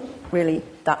isn't really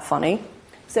that funny.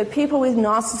 So people with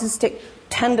narcissistic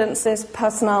tendencies,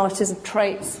 personalities, and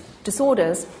traits,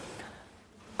 disorders,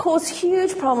 cause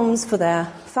huge problems for their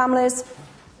families,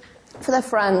 for their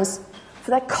friends,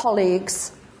 for their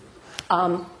colleagues.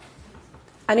 And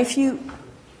if you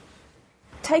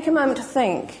take a moment to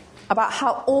think about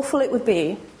how awful it would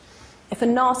be if a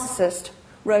narcissist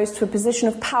rose to a position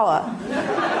of power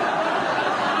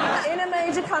in a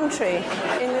major country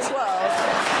in this world.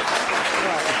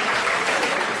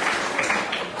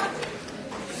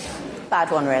 Bad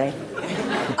one, really.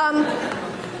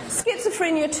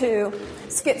 Schizophrenia too.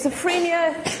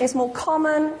 Schizophrenia is more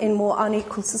common in more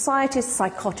unequal societies.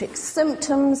 Psychotic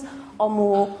symptoms are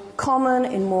more common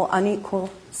in more unequal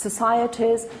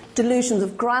societies. Delusions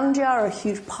of grandeur are a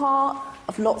huge part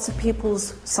of lots of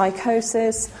people's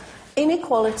psychosis.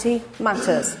 Inequality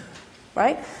matters,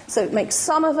 right? So it makes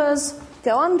some of us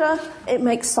go under, it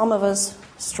makes some of us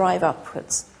strive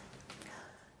upwards.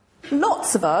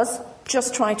 Lots of us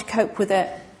just try to cope with it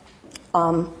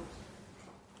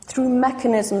through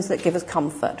mechanisms that give us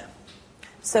comfort.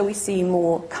 So we see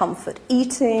more comfort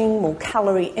eating, more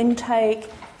calorie intake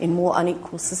in more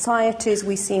unequal societies.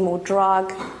 We see more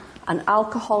drug and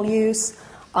alcohol use.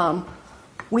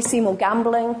 We see more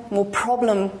gambling, more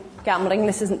problem gambling.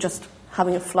 This isn't just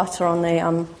having a flutter on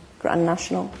the Grand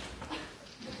National,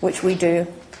 which we do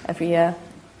every year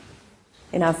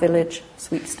in our village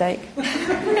sweepstake.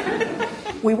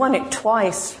 We won it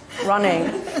twice running,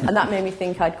 and that made me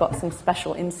think I'd got some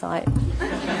special insight.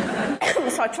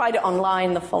 So I tried it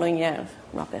online the following year.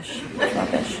 Rubbish.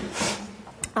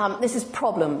 This is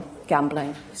problem gambling.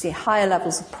 You see higher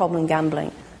levels of problem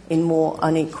gambling in more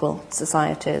unequal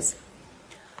societies.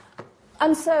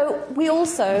 And so we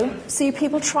also see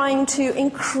people trying to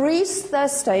increase their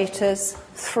status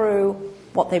through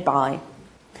what they buy.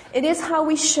 It is how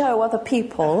we show other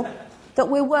people that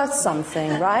we're worth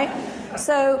something, right?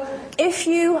 So if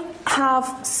you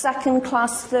have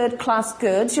second-class, third-class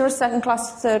goods, you're a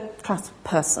second-class, third-class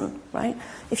person, right?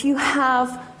 If you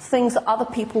have things that other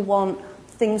people want,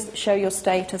 things that show your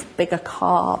status, bigger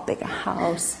car, bigger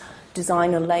house,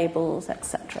 designer labels,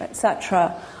 etc.,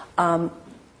 etc.,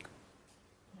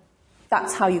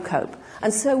 that's how you cope.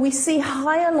 And so we see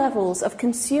higher levels of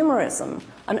consumerism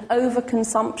and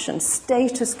overconsumption,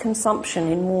 status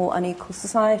consumption in more unequal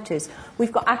societies.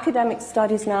 We've got academic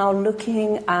studies now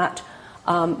looking at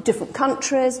different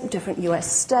countries, different US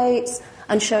states,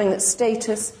 and showing that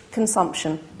status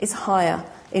consumption is higher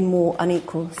in more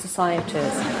unequal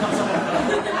societies.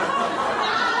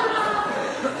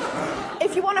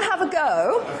 If you want to have a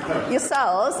go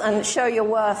yourselves and show your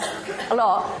worth a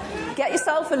lot, get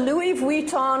yourself a Louis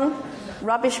Vuitton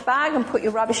rubbish bag and put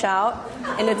your rubbish out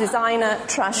in a designer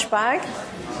trash bag.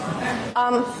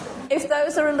 If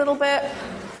those are a little bit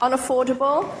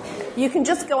unaffordable, you can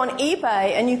just go on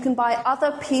eBay and you can buy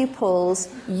other people's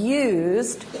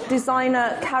used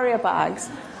designer carrier bags,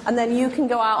 and then you can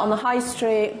go out on the high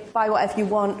street, buy whatever you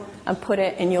want, and put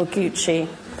it in your Gucci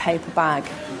paper bag.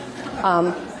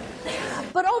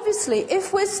 But obviously,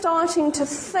 if we're starting to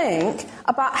think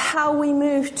about how we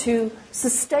move to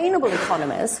sustainable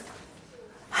economies,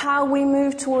 how we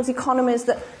move towards economies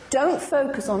that don't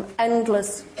focus on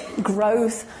endless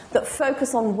growth, that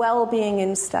focus on well-being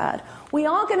instead, we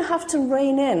are going to have to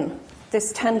rein in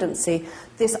this tendency,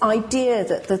 this idea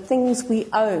that the things we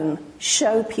own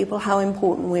show people how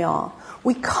important we are.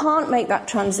 We can't make that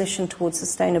transition towards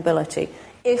sustainability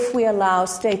if we allow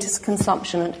status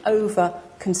consumption and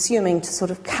over-consuming to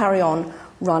sort of carry on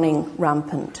running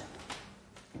rampant.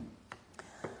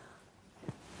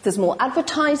 There's more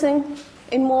advertising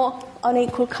in more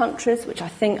unequal countries, which I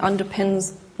think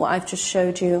underpins what I've just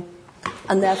showed you.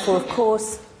 And therefore, of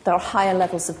course, there are higher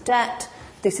levels of debt.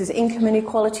 This is income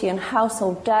inequality and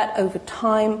household debt over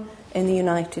time in the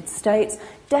United States.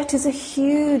 Debt is a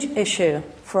huge issue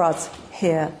for us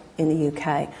here in the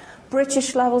UK.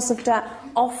 British levels of debt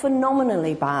are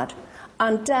phenomenally bad.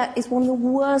 And debt is one of the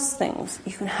worst things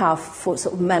you can have for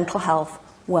sort of mental health,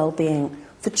 well-being,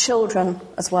 for children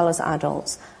as well as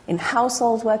adults. In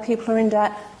households where people are in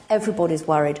debt, everybody's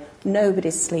worried,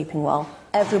 nobody's sleeping well,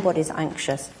 everybody's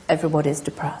anxious, everybody's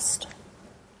depressed.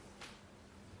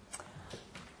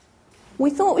 We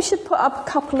thought we should put up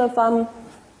a couple of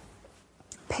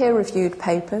peer-reviewed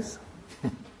papers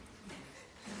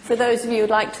for those of you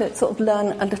who'd like to sort of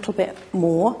learn a little bit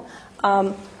more.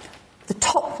 The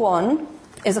top one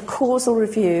is a causal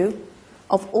review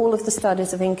of all of the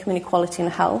studies of income inequality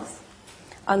and health,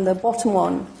 and the bottom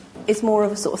one is more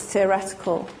of a sort of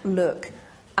theoretical look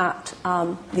at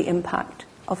the impact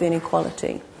of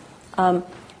inequality.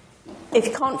 If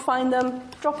you can't find them,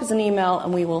 drop us an email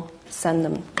and we will send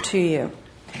them to you.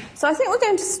 So I think we're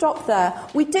going to stop there.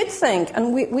 We did think,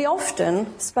 and we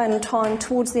often spend time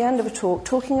towards the end of a talk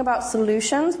talking about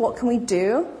solutions. What can we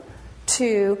do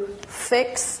to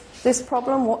fix this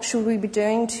problem? What should we be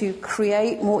doing to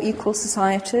create more equal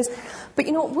societies? But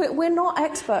you know, we're not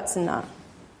experts in that.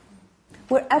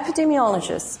 We're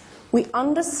epidemiologists. We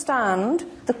understand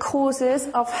the causes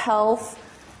of health,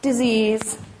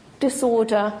 disease,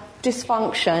 disorder,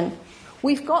 dysfunction.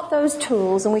 We've got those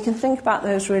tools and we can think about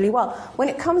those really well. When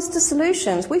it comes to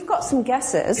solutions, we've got some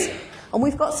guesses and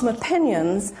we've got some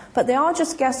opinions, but they are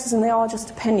just guesses and they are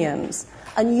just opinions.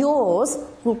 And yours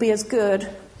will be as good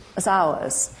as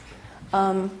ours.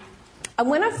 And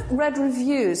when I've read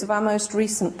reviews of our most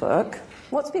recent book,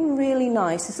 what's been really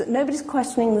nice is that nobody's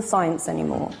questioning the science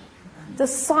anymore. The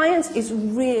science is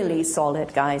really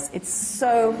solid, guys. It's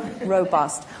so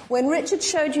robust. When Richard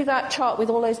showed you that chart with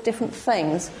all those different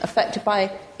things affected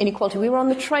by inequality, we were on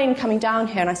the train coming down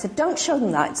here, and I said, don't show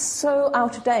them that. It's so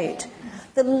out of date.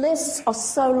 The lists are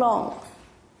so long.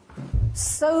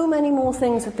 So many more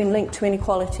things have been linked to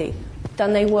inequality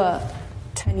than they were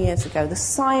 10 years ago. The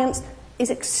science is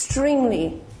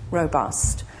extremely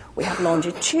robust. We have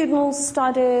longitudinal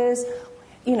studies.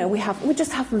 You know, we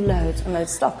just have loads and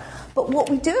loads of stuff. But what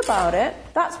we do about it,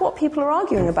 that's what people are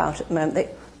arguing about at the moment.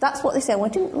 That's what they say. Well, I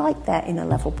didn't like their inner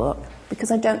level book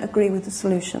because I don't agree with the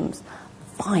solutions.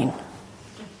 Fine.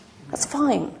 That's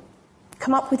fine.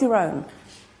 Come up with your own.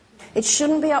 It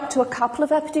shouldn't be up to a couple of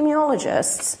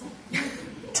epidemiologists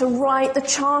to write the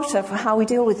charter for how we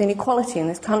deal with inequality in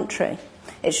this country.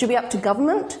 It should be up to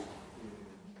government.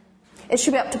 It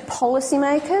should be up to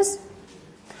policymakers.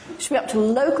 It should be up to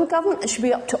local government. It should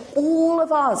be up to all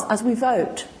of us as we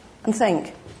vote and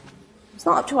think. It's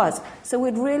not up to us. So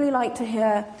we'd really like to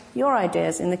hear your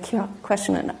ideas in the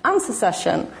question and answer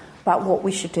session about what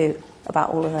we should do about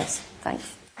all of this.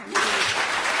 Thanks.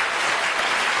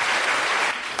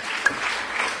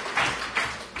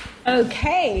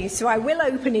 Okay, so I will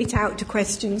open it out to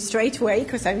questions straight away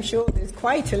because I'm sure there's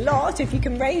quite a lot. If you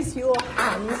can raise your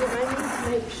hands, and I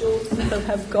need to make sure people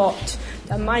have got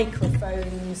the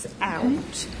microphones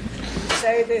out.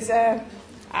 So there's a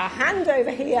hand over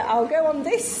here. I'll go on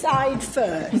this side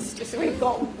first. So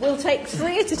we'll take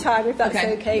three at a time if that's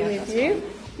okay with you.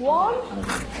 One,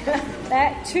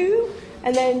 two,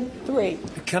 and then three.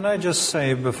 Can I just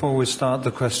say before we start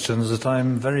the questions that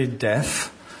I'm very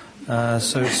deaf,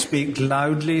 so speak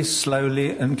loudly,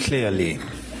 slowly and clearly.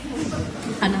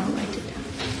 And I'll write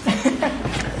it down.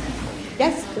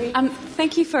 Yes, please.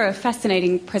 Thank you for a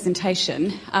fascinating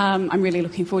presentation. I'm really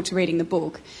looking forward to reading the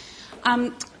book.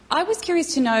 I was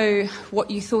curious to know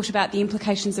what you thought about the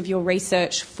implications of your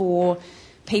research for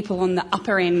people on the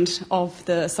upper end of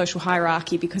the social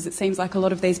hierarchy, because it seems like a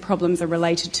lot of these problems are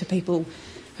related to people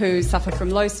who suffer from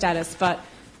low status, but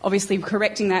obviously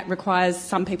correcting that requires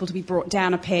some people to be brought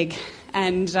down a peg,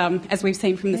 and as we've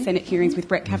seen from the Senate hearings with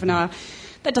Brett Kavanaugh,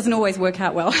 that doesn't always work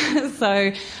out well.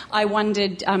 So I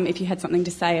wondered if you had something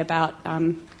to say about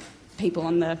people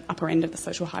on the upper end of the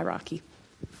social hierarchy.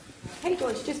 Hey, do you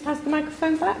want to just pass the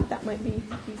microphone back? That might be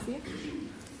easier.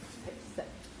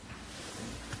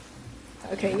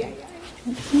 Okay, yeah.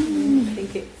 I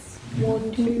think it's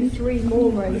 1, 2, 3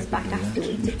 more rows back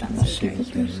afterwards, if that's okay.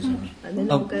 And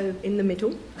then I'll go in the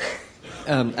middle.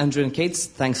 Andrew and Kate,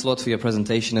 thanks a lot for your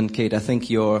presentation. And Kate, I think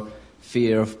your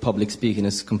fear of public speaking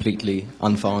is completely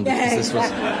unfounded. Yeah,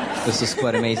 This was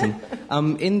quite amazing.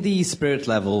 In the spirit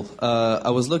level, I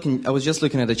was just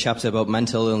looking at a chapter about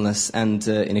mental illness and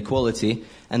inequality,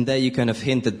 and there you kind of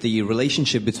hint that the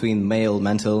relationship between male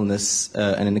mental illness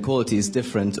and inequality is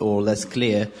different or less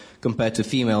clear compared to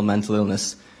female mental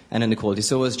illness and inequality.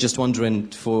 So I was just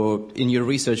wondering, in your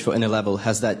research for inner level,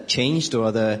 has that changed, or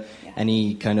are there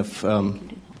any kind of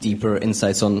deeper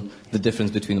insights on the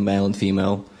difference between male and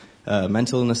female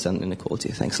mental illness and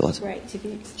inequality? Thanks a lot. Great. If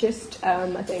you just,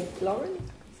 I think, Lauren?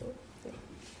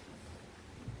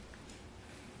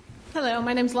 Hello,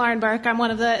 my name's Lauren Burke. I'm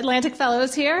one of the Atlantic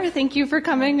Fellows here. Thank you for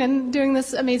coming and doing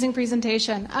this amazing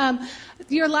presentation.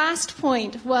 Your last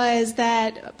point was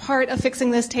that part of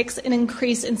fixing this takes an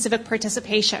increase in civic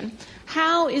participation.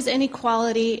 How is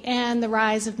inequality and the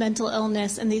rise of mental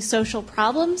illness and these social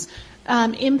problems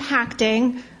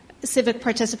impacting civic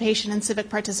participation and civic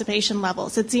participation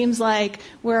levels? It seems like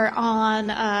we're on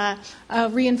a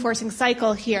reinforcing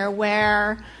cycle here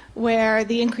where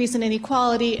the increase in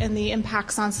inequality and the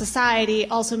impacts on society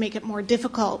also make it more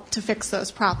difficult to fix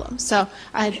those problems. So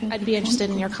I'd be interested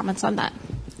in your comments on that.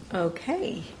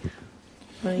 Okay.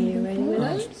 Are you ready with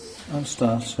us? I'll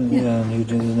start, and you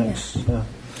do the next.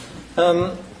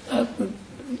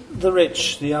 The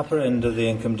rich, the upper end of the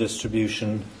income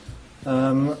distribution,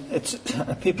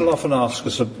 people often ask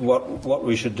us what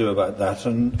we should do about that,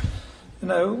 and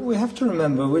we have to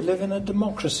remember we live in a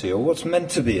democracy, or what's meant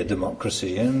to be a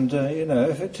democracy, and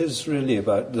if it is really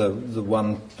about the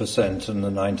 1% and the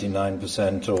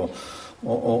 99%,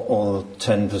 or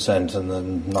 10% and the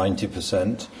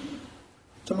 90%,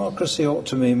 democracy ought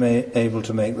to be able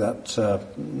to make that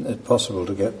it possible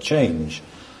to get change.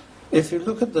 If you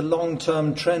look at the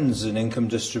long-term trends in income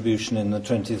distribution in the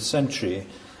 20th century,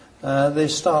 they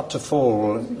start to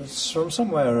fall from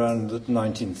somewhere around the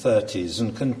 1930s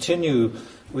and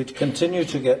we'd continue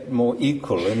to get more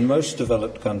equal in most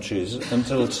developed countries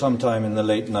until sometime in the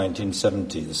late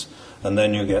 1970s. And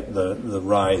then you get the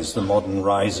modern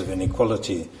rise of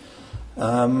inequality.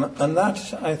 And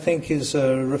that, I think, is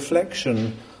a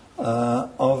reflection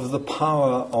of the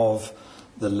power of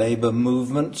the labour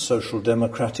movement, social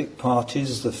democratic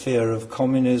parties, the fear of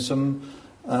communism.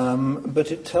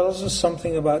 But it tells us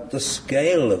something about the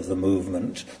scale of the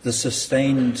movement, the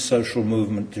sustained social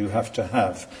movement you have to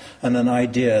have, and an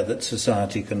idea that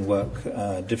society can work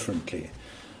differently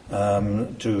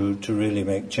to really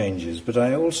make changes. But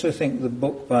I also think the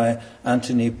book by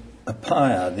Anthony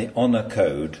Appiah, The Honour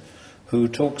Code, who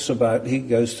he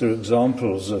goes through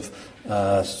examples of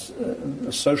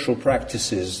social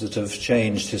practices that have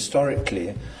changed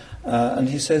historically, and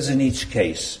he says in each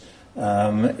case,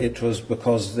 it was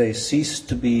because they ceased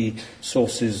to be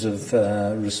sources of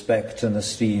respect and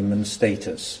esteem and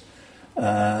status.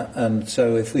 And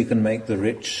so if we can make the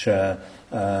rich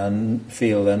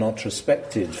feel they're not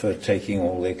respected for taking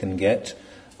all they can get,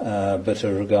 but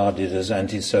are regarded as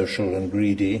antisocial and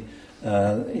greedy,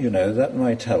 that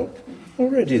might help.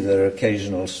 Already there are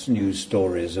occasional news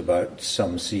stories about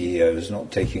some CEOs not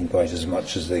taking quite as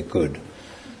much as they could.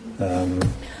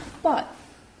 But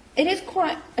it is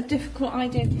quite a difficult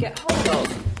idea to get hold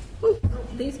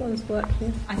of. These ones work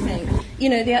here, I think.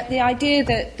 The idea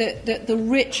that the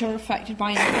rich are affected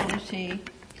by inequality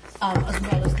as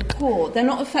well as the poor. They're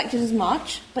not affected as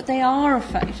much, but they are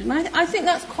affected. And I think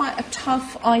that's quite a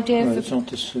tough idea we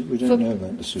don't know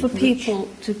about the super for people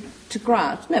to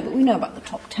grasp. No, but we know about the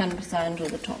top 10% or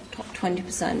the top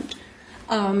 20%.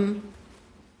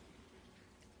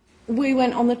 We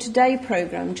went on the Today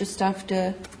programme just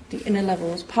after the Inner Level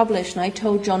was published, and I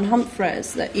told John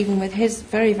Humphreys that even with his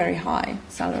very, very high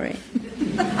salary,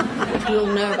 which we all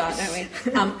know about, don't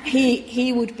we,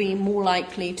 he would be more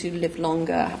likely to live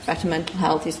longer, have better mental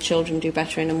health, his children do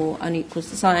better in a more unequal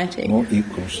society. More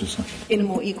equal society. In a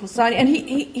more equal society. And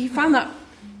he found that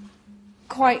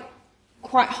quite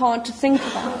hard to think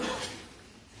about.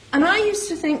 And I used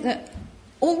to think that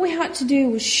all we had to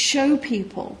do was show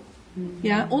people,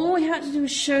 all we had to do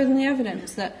was show them the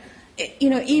evidence that,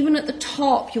 even at the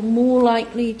top, you're more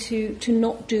likely to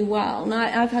not do well.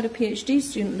 Now, I've had a PhD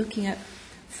student looking at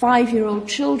 5-year-old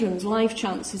children's life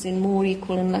chances in more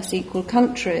equal and less equal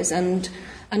countries, and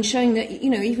showing that,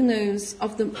 even those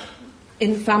of them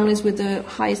in families with the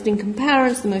highest income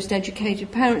parents, the most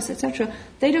educated parents, etc.,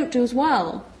 they don't do as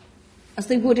well as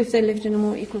they would if they lived in a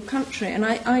more equal country. And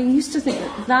I used to think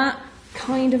that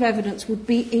kind of evidence would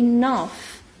be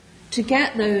enough to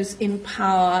get those in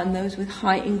power and those with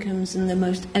high incomes and the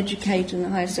most educated and the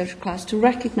highest social class to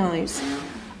recognise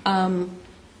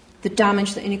the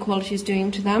damage that inequality is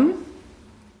doing to them.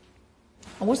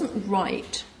 I wasn't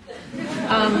right.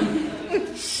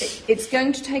 it's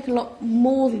going to take a lot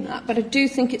more than that, but I do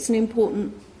think it's an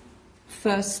important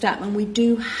first step, and we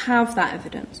do have that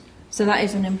evidence. So that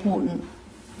is an important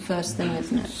first thing,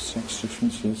 isn't it? Sex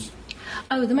differences.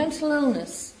 Oh, the mental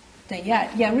illness thing.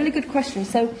 Yeah, really good question.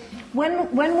 So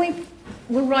when we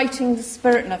were writing the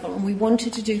Spirit level and we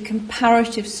wanted to do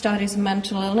comparative studies of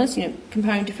mental illness,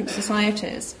 comparing different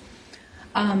societies,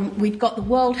 we'd got the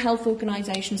World Health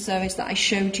Organization surveys that I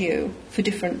showed you for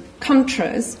different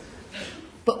countries,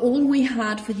 but all we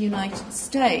had for the United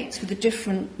States, for the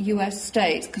different US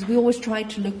states, because we always tried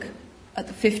to look at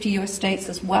the 50 US states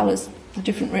as well as the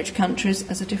different rich countries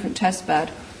as a different test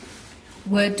bed,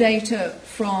 were data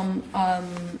from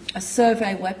a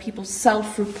survey where people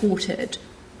self-reported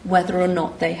whether or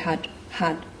not they had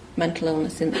had mental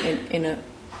illness in a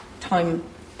time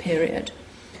period.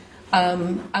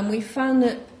 And we found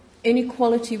that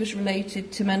inequality was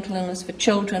related to mental illness for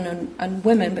children and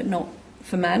women, but not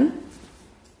for men.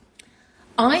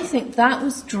 I think that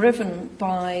was driven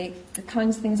by the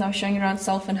kinds of things I was showing you around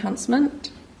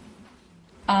self-enhancement,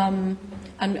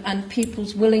 and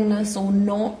people's willingness or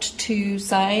not to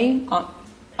say,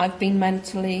 I've been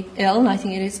mentally ill, and I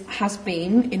think it has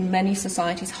been, in many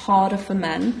societies, harder for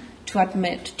men to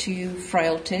admit to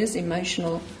frailties,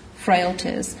 emotional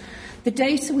frailties. The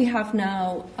data we have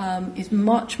now is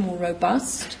much more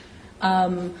robust,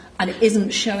 and it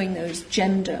isn't showing those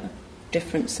gender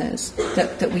differences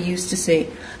that we used to see.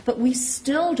 But we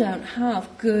still don't have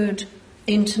good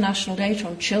international data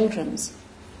on children's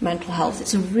mental health.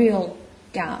 It's a real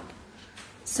gap.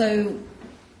 So,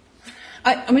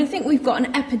 I think we've got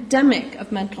an epidemic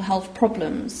of mental health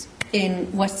problems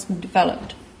in Western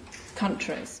developed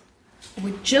countries.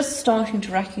 We're just starting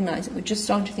to recognise it. We're just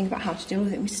starting to think about how to deal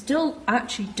with it. We still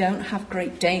actually don't have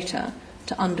great data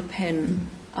to underpin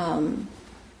our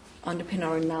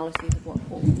analysis of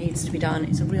what needs to be done.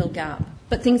 It's a real gap.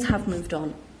 But things have moved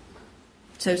on.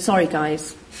 So, sorry,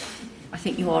 guys. I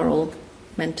think you are all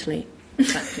mentally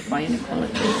affected by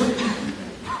inequality.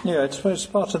 Yeah, it's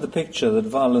part of the picture that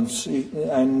violence,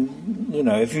 and,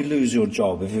 if you lose your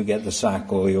job, if you get the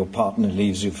sack or your partner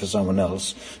leaves you for someone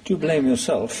else, do you blame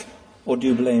yourself or do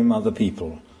you blame other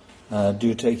people? Do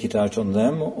you take it out on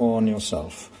them or on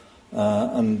yourself?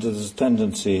 And there's a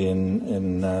tendency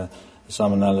in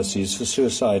some analyses for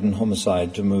suicide and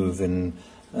homicide to move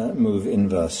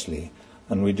inversely.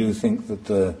 And we do think that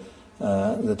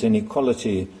that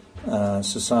inequality,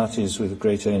 societies with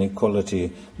greater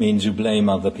inequality, means you blame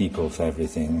other people for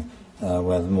everything,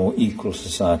 where the more equal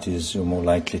societies, you're more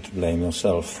likely to blame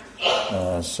yourself.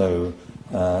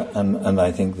 And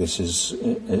I think this is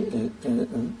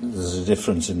there's a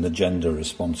difference in the gender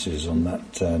responses on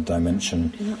that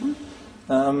dimension.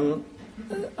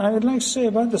 I would like to say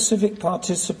about the civic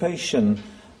participation,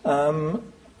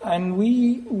 and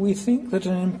we think that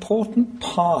an important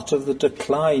part of the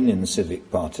decline in civic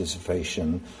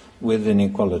participation with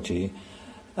inequality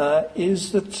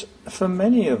is that for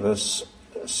many of us,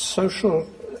 social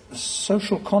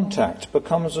contact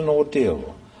becomes an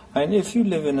ordeal. And if you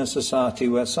live in a society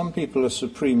where some people are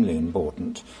supremely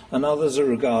important and others are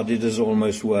regarded as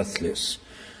almost worthless,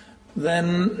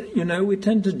 then, we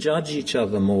tend to judge each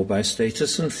other more by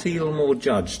status and feel more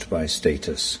judged by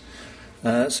status.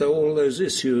 So all those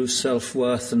issues of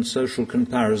self-worth and social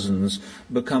comparisons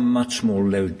become much more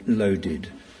loaded.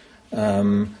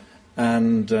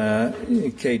 And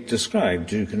Kate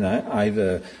described, you can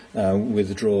either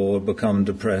withdraw, become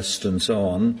depressed and so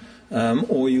on,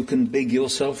 or you can big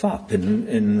yourself up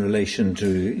in relation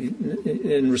to,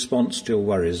 in response to your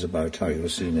worries about how you're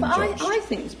seen and judged. I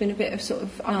think there's been a bit of sort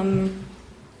of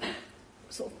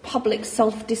public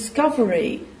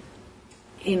self-discovery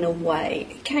in a way.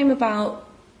 It came about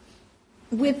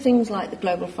with things like the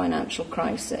global financial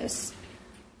crisis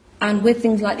and with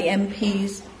things like the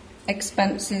MPs'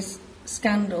 expenses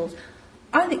scandals.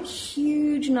 I think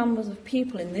huge numbers of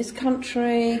people in this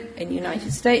country, in the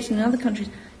United States and in other countries,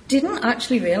 didn't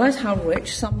actually realise how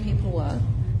rich some people were.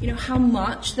 How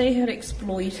much they had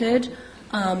exploited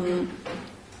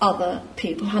other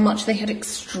people, how much they had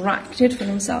extracted for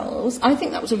themselves. I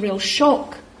think that was a real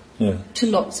shock to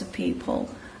lots of people.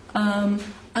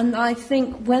 And I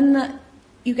think when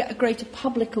you get a greater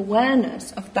public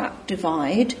awareness of that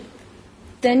divide,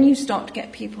 then you start to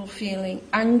get people feeling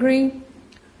angry,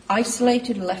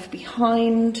 isolated, left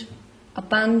behind,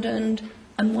 abandoned.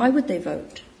 And why would they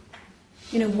vote?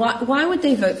 Why would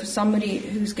they vote for somebody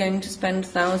who's going to spend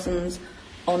thousands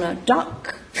on a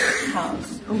duck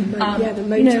house? The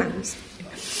Motels.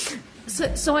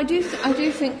 So I do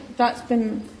think that's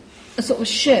been a sort of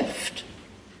shift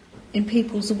in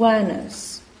people's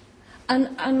awareness,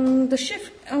 and the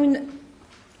shift.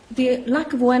 the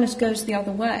lack of awareness goes the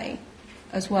other way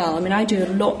as well. I mean, I do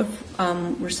a lot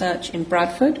of research in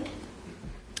Bradford,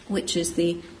 which is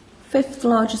the 5th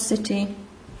largest city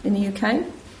in the UK.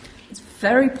 It's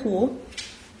very poor.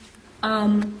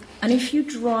 And if you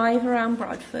drive around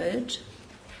Bradford,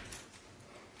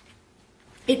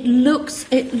 it looks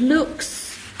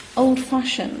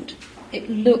old-fashioned. It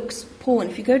looks poor.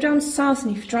 And if you go down south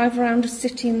and if you drive around a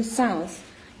city in the south,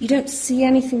 you don't see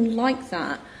anything like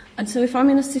that. And so if I'm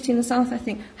in a city in the south, I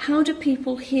think, how do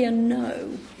people here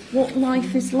know what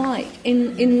life is like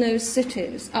in those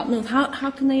cities up north?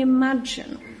 How can they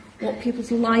imagine what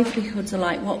people's livelihoods are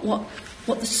like,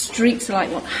 what the streets are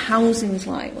like, what housing is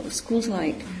like, what the schools are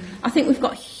like? I think we've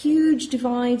got huge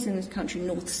divides in this country,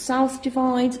 north-south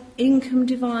divides, income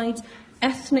divides,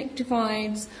 ethnic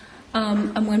divides,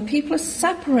 and when people are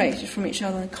separated from each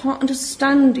other and can't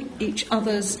understand each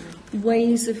other's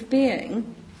ways of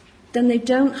being, then they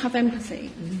don't have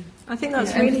empathy. I think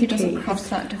that's really key. Empathy doesn't cross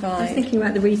that divide. I was thinking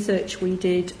about the research we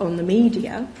did on the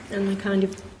media and the kind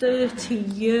of 30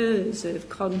 years of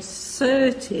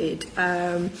concerted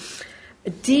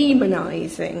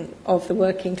demonising of the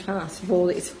working class of all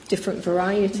its different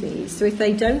varieties. So if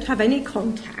they don't have any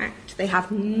contact, they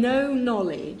have no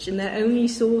knowledge, and their only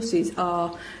sources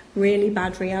are really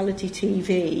bad reality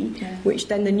TV, which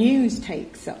then the news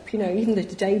takes up. You know, even the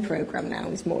Today programme now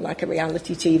is more like a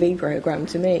reality TV programme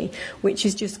to me, which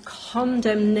is just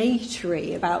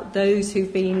condemnatory about those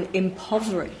who've been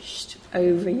impoverished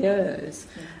over years.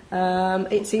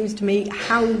 It seems to me,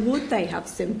 how would they have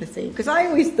sympathy? Because I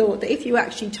always thought that if you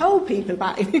actually told people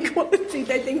about inequality,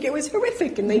 they'd think it was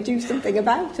horrific and they'd do something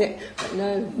about it. But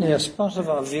no. Yes, part of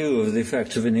our view of the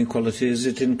effect of inequality is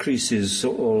it increases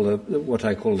all what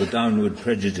I call the downward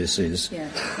prejudices. Yeah.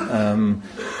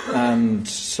 And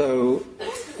so,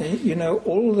 you know,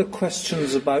 all the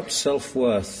questions about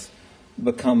self-worth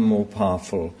become more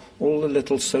powerful. All the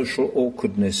little social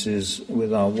awkwardnesses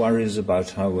with our worries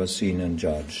about how we're seen and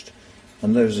judged.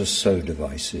 And those are so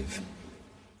divisive.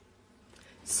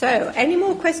 So, any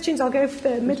more questions? I'll go for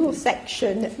the middle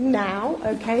section now,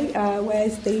 okay?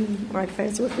 Where's the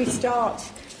microphone? So if we start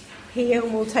here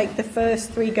and we'll take the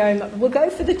first three going up. We'll go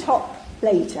for the top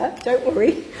later, don't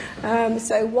worry.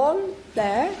 So one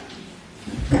there,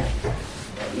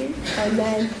 and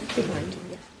then behind you.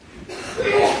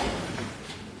 Yeah.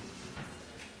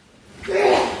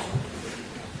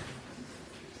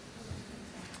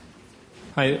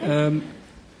 Hi,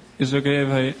 is it okay if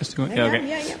I still... Yeah, okay.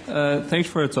 Yeah. Thanks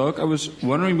for the talk. I was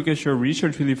wondering, because your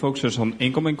research really focuses on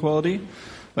income inequality.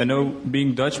 I know,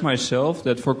 being Dutch myself,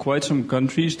 that for quite some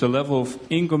countries the level of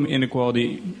income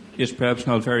inequality is perhaps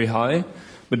not very high,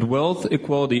 but wealth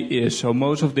equality is. So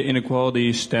most of the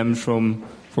inequality stems from,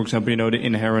 for example, you know, the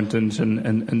inheritance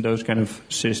and those kind of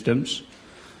systems.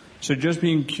 So just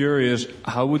being curious,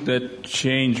 how would that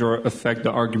change or affect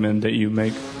the argument that you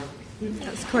make?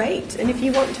 That's great. And if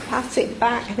you want to pass it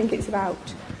back, I think it's about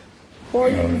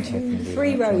 1, 2,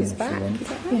 3 rows back. Is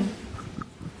that right? Yeah.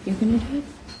 You're going to do it?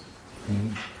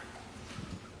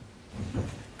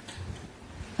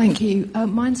 Thank you.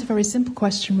 Mine's a very simple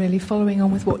question, really, following on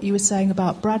with what you were saying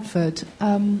about Bradford.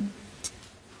 Are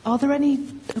there any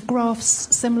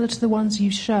graphs similar to the ones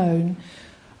you've shown,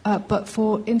 but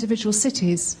for individual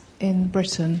cities in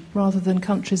Britain rather than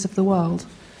countries of the world?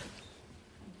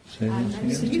 So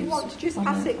you want to just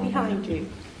pass it behind you?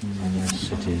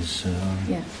 Cities.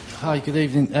 Yeah. Hi, good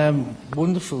evening.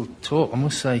 Wonderful talk, I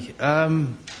must say.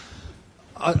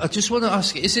 I just want to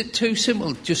ask, is it too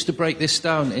simple just to break this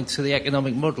down into the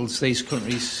economic models these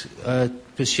countries are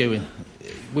pursuing?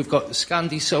 We've got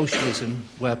Scandi socialism,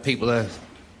 where people are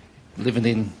living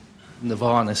in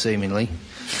nirvana, seemingly.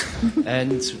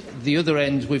 And the other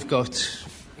end, we've got,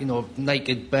 you know,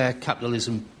 naked, bare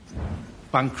capitalism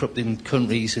bankrupting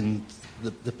countries and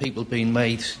the people being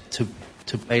made to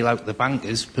bail out the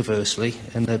bankers, perversely,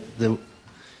 and the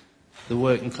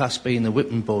working class being the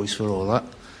whipping boys for all that.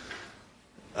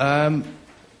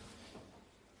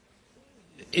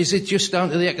 Is it just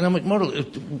down to the economic model?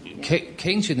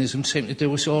 Keynesianism seemed to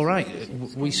do us all right.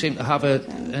 We seem to have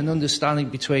an understanding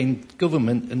between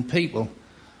government and people.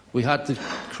 We had the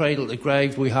cradle to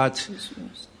grave. We had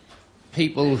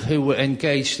people who were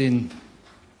engaged in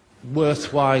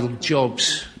worthwhile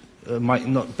jobs, might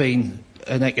not be in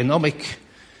an economic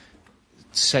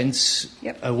sense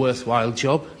a worthwhile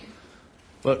job,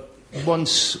 but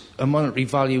once a monetary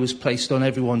value is placed on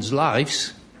everyone's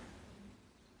lives,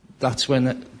 that's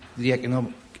when the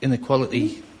economic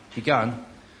inequality began.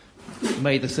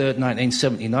 May the 3rd,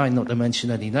 1979, not to mention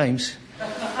any names.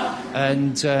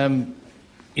 And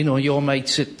your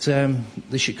mates at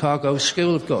the Chicago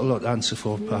school have got a lot to answer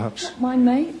for, perhaps. Not my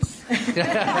mates.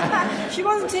 She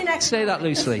wasn't in X. Say that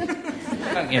loosely.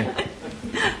 Thank you.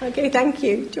 Okay, thank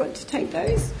you. Do you want to take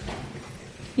those?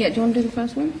 Yeah, do you want to do the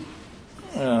first one?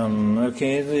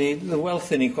 Okay, the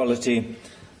wealth inequality.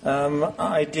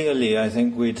 Ideally, I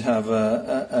think we'd have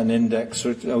an index,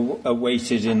 a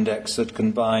weighted index that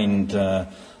combined income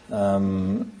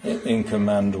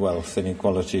and wealth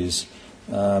inequalities.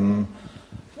 When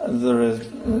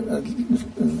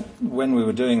we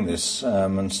were doing this,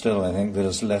 and still I think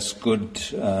there's less good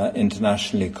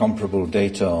internationally comparable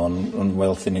data on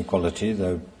wealth inequality,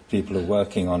 though people are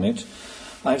working on it.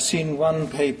 I've seen one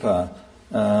paper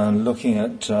looking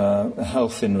at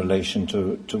health in relation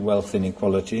to wealth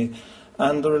inequality,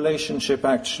 and the relationship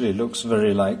actually looks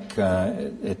very like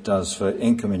it does for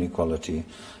income inequality.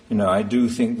 I do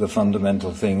think the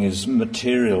fundamental thing is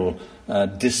material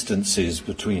distances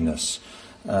between us.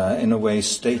 In a way,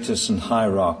 status and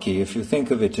hierarchy, if you think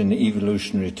of it in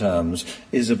evolutionary terms,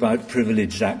 is about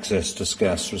privileged access to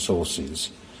scarce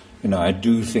resources. I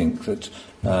do think that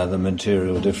the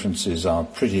material differences are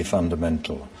pretty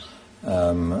fundamental,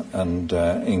 and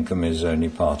income is only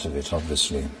part of it,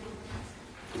 obviously.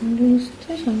 Yeah,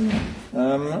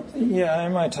 I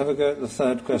might have a go at the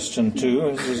third question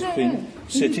too. Cities?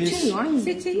 Cities?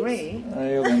 Three.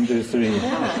 You're going to do three.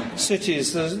 Yeah.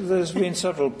 Cities, there's been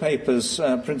several papers,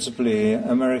 principally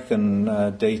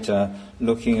American data,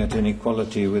 looking at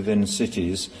inequality within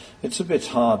cities. It's a bit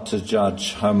hard to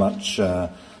judge how much the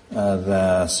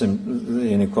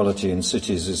inequality in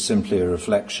cities is simply a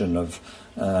reflection of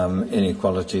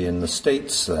inequality in the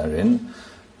states they're in.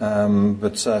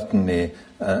 But certainly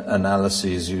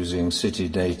analyses using city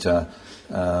data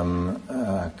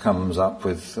comes up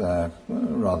with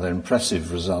rather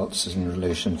impressive results in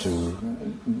relation to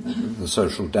the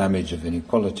social damage of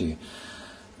inequality.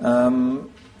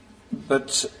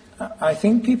 But I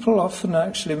think people often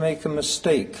actually make a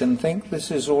mistake and think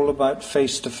this is all about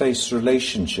face-to-face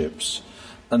relationships.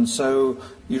 And so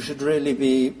you should really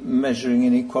be measuring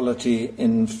inequality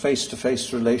in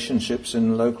face-to-face relationships in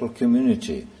the local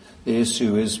community. The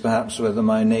issue is perhaps whether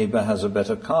my neighbour has a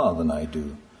better car than I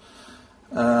do.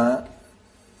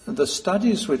 The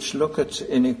studies which look at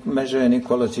measure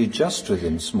inequality just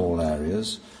within small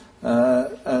areas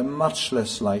are much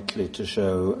less likely to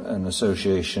show an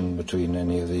association between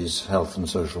any of these health and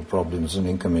social problems and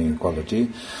income inequality.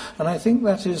 And I think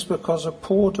that is because a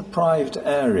poor, deprived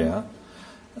area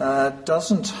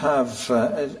doesn't have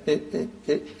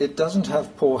it doesn't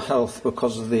have poor health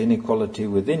because of the inequality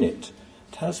within it.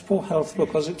 It has poor health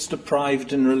because it's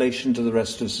deprived in relation to the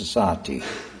rest of society.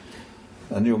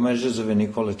 And your measures of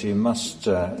inequality must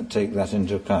take that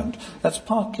into account. That's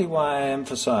partly why I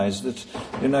emphasize that,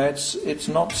 it's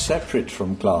not separate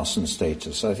from class and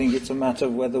status. I think it's a matter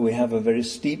of whether we have a very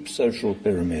steep social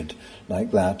pyramid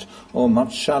like that or a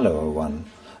much shallower one.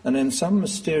 And in some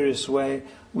mysterious way,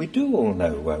 we do all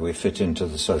know where we fit into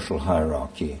the social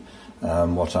hierarchy,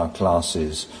 what our class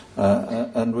is,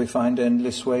 and we find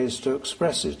endless ways to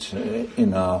express it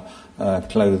in our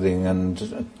clothing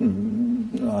and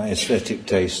our aesthetic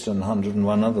taste and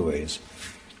 101 other ways.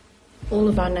 All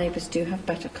of our neighbours do have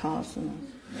better cars than us.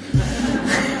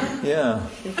 Yeah.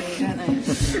 They do, don't they?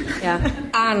 Yeah.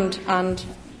 And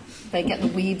they get the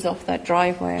weeds off their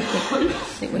driveway. I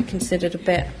think we're considered a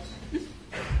bit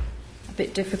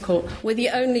difficult. We're the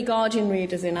only Guardian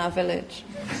readers in our village.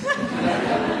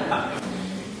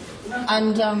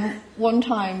 And one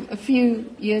time, a few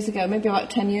years ago, maybe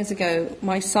about 10 years ago,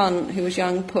 my son, who was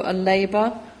young, put a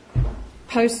Labour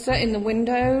poster in the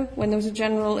window when there was a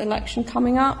general election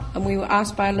coming up, and we were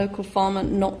asked by a local farmer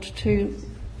not to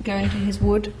go into his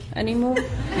wood anymore,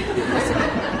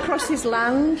 across his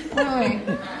land. Right.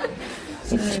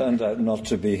 It turned out not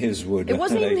to be his wood. It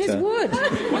wasn't even his wood.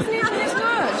 It wasn't even his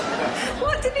wood.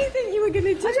 What did he think you were going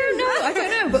to do? I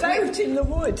don't know. But vote in the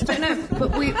wood. I don't know.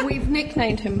 But we've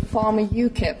nicknamed him Farmer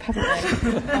UKIP, haven't we?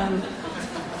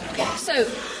 So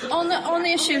on the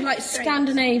issue of like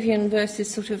Scandinavian versus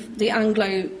sort of the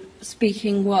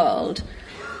Anglo-speaking world,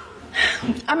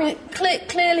 I mean,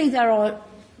 clearly there are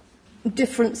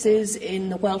differences in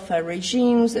the welfare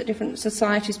regimes that different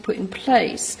societies put in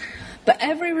place. But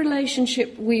every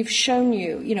relationship we've shown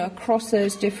you, across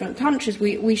those different countries,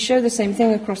 we show the same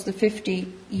thing across the 50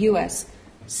 US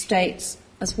states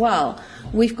as well.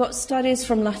 We've got studies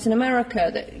from Latin America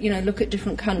that, look at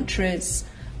different countries,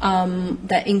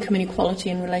 their income inequality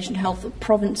in relation to health,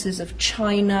 provinces of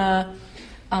China,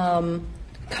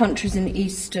 countries in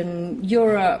Eastern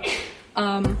Europe,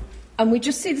 and we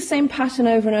just see the same pattern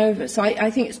over and over. So I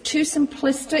think it's too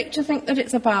simplistic to think that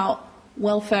it's about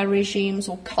welfare regimes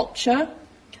or culture.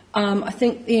 I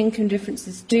think the income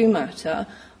differences do matter,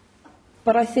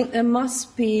 but I think there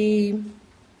must be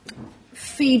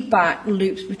feedback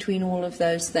loops between all of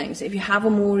those things. If you have a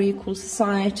more equal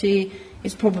society,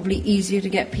 it's probably easier to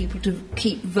get people to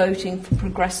keep voting for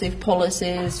progressive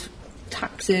policies,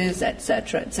 taxes,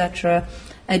 etc.,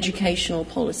 educational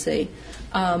policy.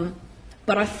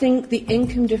 But I think the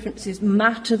income differences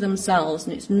matter themselves,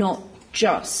 and it's not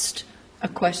just a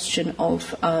question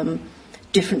of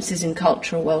differences in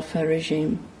culture or welfare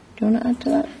regime. Do you want to add to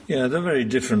that? Yeah, there are very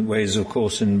different ways, of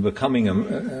course, in becoming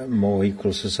a more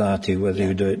equal society, whether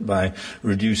you do it by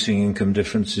reducing income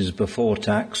differences before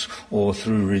tax or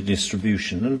through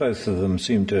redistribution, and both of them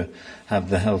seem to have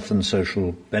the health and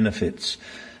social benefits.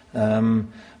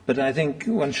 But I think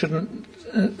one shouldn't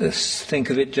think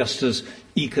of it just as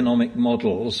economic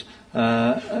models.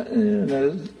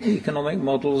 Economic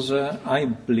models are, I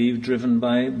believe, driven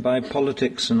by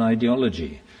politics and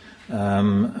ideology.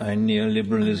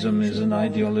 Neoliberalism is an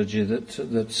ideology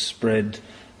that's spread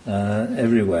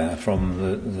everywhere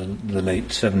from the late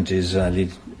 70s, early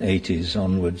 80s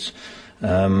onwards.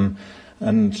 And,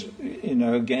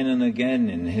 again and again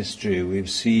in history we've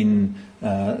seen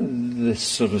this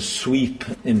sort of sweep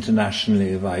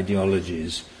internationally of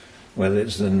ideologies, whether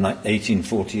it's the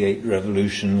 1848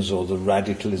 revolutions or the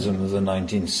radicalism of the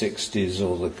 1960s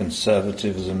or the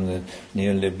conservatism, the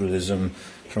neoliberalism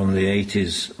from the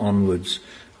 80s onwards.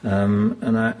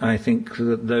 And I think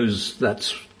that those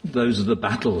are the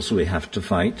battles we have to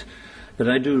fight. But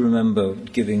I do remember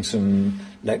giving some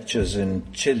lectures in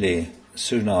Chile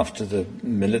soon after the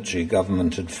military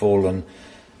government had fallen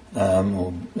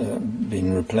or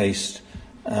been replaced,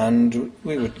 and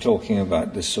we were talking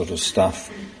about this sort of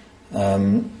stuff.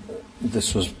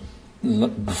 This was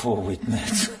before we'd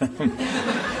met.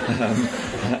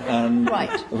 And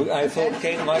right. I thought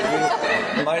Kate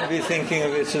might be thinking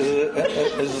of it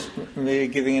as me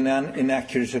giving an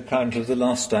inaccurate account of the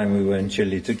last time we were in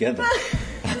Chile together.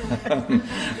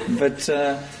 But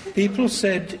people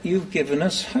said, "You've given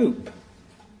us hope,"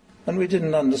 and we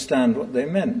didn't understand what they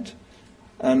meant.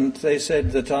 And they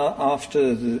said that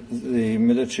after the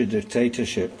military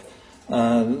dictatorship,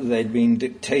 they'd been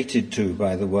dictated to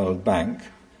by the World Bank,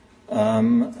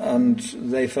 and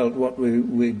they felt what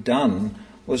we'd done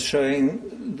was showing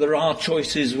there are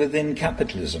choices within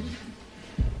capitalism,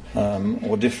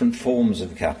 or different forms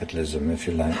of capitalism, if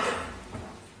you like.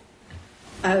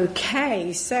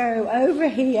 Okay, so over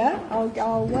here,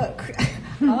 I'll work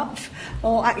up.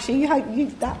 Or actually,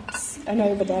 that's an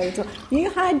overdose.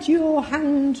 You had your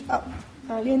hand up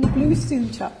earlier in the blue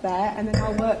suit up there, and then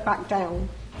I'll work back down.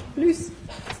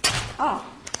 Oh,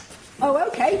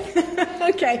 okay.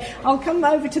 Okay, I'll come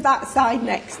over to that side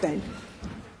next then.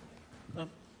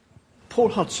 Paul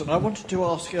Hudson, I wanted to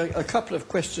ask you a couple of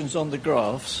questions on the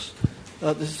graphs.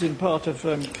 This is in part of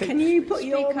Kate. Can you put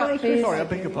your microphone? Sorry, I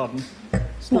beg your pardon.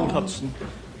 Paul Hudson.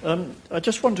 I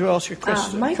just want to ask you a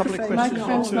couple of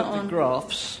questions on the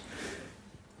graphs.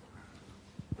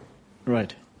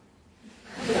 Right.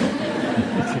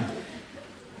 Okay.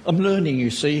 I'm learning,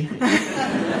 you see.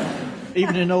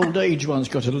 Even in old age, one's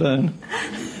got to learn.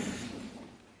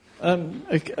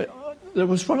 There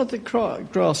was one of the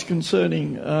graphs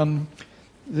concerning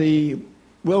the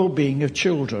well-being of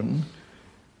children,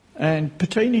 and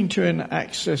pertaining to an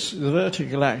axis, the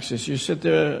vertical axis, you said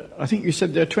there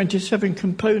are 27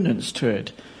 components to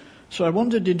it. So I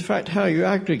wondered, in fact, how you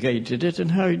aggregated it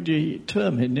and how you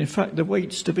determined, in fact, the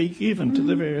weights to be given to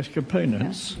the various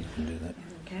components. You can do that.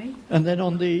 Okay. And then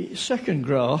on the second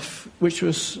graph, which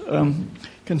was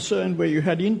concerned where you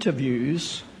had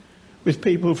interviews with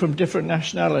people from different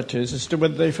nationalities as to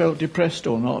whether they felt depressed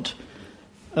or not,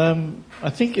 I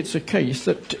think it's a case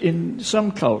that in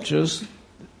some cultures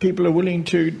people are willing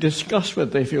to discuss whether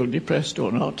they feel depressed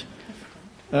or not.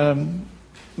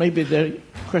 Maybe there are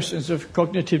questions of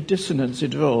cognitive dissonance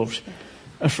involved.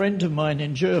 A friend of mine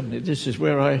in Germany, this is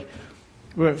where I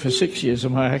worked for 6 years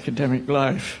of my academic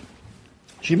life,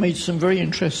 she made some very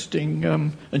interesting,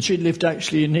 and she lived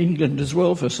actually in England as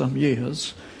well for some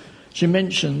years. She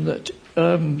mentioned that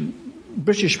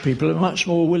British people are much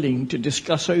more willing to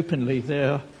discuss openly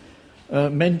their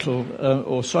mental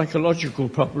or psychological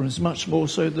problems, much more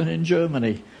so than in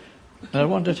Germany. I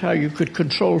wondered how you could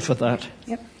control for that.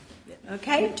 Yep.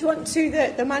 Okay, do you want to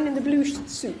the man in the blue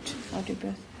suit? I'll do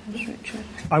both.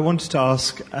 I wanted to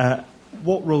ask,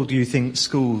 what role do you think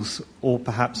schools, or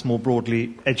perhaps more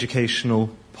broadly educational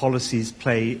policies,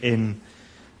 play in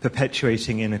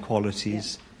perpetuating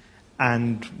inequalities,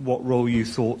 and what role you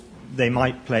thought they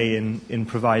might play in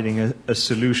providing a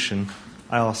solution?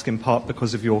 I ask in part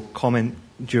because of your comment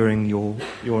during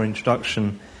your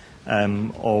introduction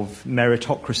of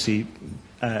meritocracy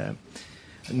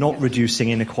not reducing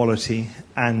inequality,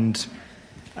 and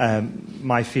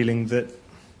my feeling that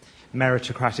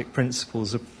meritocratic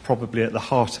principles are probably at the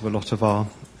heart of a lot of our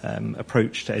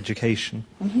approach to education.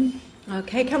 Mm-hmm.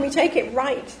 Okay, can we take it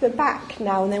right to the back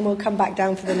now, and then we'll come back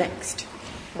down for the next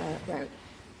round.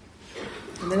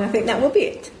 And then I think that will be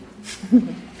it.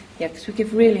 Yeah, because we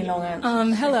give really long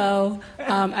answers. Hello.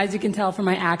 As you can tell from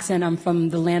my accent, I'm from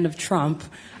the land of Trump.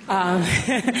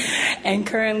 And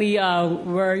currently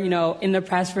we're, in the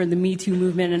press for the Me Too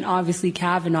movement and obviously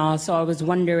Kavanaugh. So I was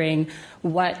wondering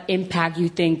what impact you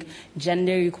think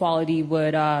gender equality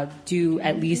would do,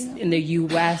 at least in the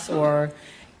U.S. or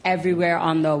everywhere,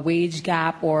 on the wage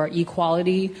gap or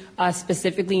equality,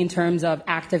 specifically in terms of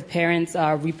active parents,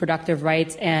 reproductive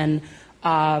rights, and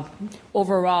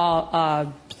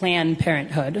overall Planned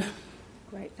Parenthood.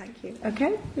 Great, thank you.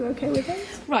 Okay, you okay with that?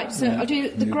 Right, so I'll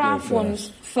do the graph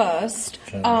ones first.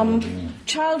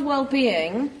 Child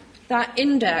well-being, that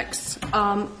index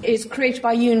is created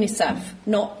by UNICEF,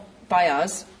 not by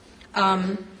us.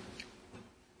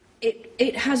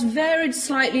 It has varied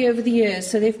slightly over the years,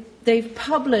 so they've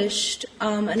published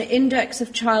an index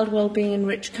of child well-being in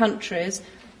rich countries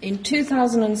in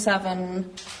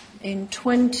 2007, in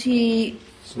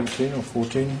 2013 or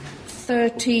 14?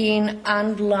 13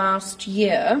 and last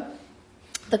year.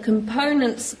 The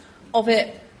components of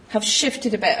it have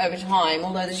shifted a bit over time,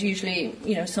 although there's usually,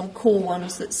 some core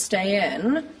ones that stay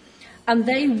in, and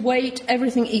they weight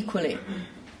everything equally.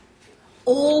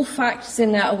 All factors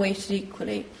in there are weighted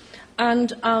equally.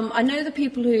 And I know the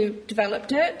people who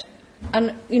developed it,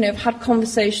 and, I've had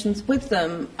conversations with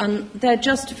them, and their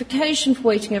justification for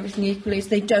weighting everything equally is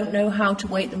they don't know how to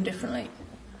weight them differently.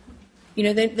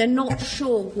 They're not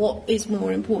sure what is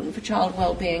more important for child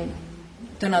well-being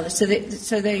than others, so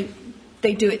they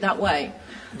do it that way.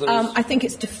 I think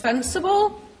it's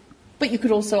defensible, but you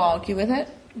could also argue with it.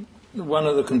 One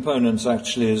of the components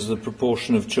actually is the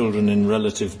proportion of children in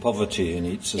relative poverty in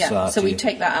each society. Yeah, so we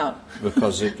take that out.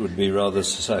 Because it would be rather a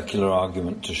circular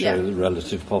argument to show that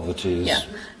relative poverty is... Yeah.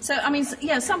 So,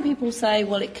 some people say,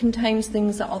 well, it contains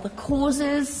things that are the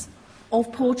causes of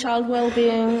poor child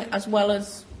well-being, as well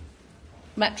as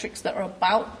metrics that are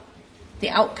about the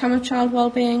outcome of child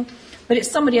well-being, but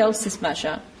it's somebody else's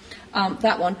measure,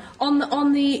 that one.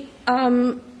 On the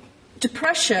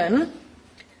depression,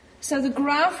 so the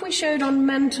graph we showed on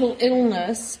mental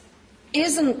illness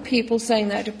isn't people saying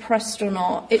they're depressed or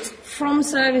not. It's from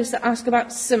surveys that ask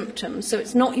about symptoms, so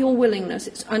it's not your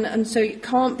willingness, and so it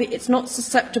can't be. It's not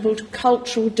susceptible to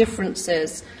cultural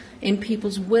differences in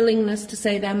people's willingness to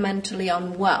say they're mentally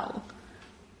unwell.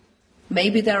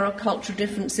 Maybe there are cultural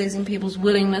differences in people's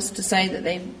willingness to say that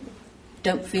they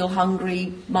don't feel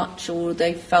hungry much, or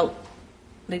they felt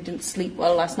they didn't sleep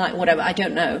well last night, or whatever. I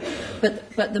don't know.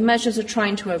 But the measures are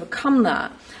trying to overcome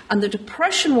that. And the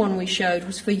depression one we showed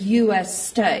was for US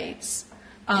states.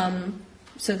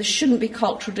 So there shouldn't be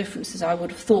cultural differences, I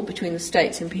would have thought, between the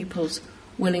states in people's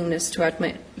willingness to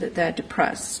admit that they're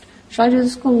depressed. Shall I do the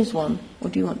schools one, or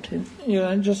do you want to? Yeah,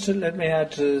 and just to let me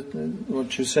add to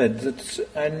what you said,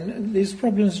 and these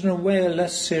problems in a way are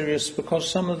less serious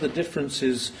because some of the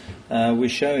differences we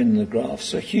show in the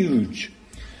graphs are huge.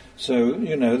 So,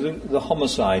 the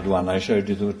homicide one I showed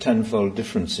you, there were tenfold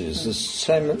differences.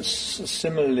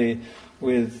 Similarly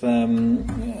with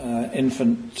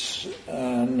infant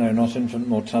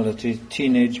mortality,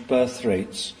 teenage birth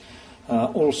rates,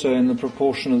 also in the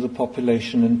proportion of the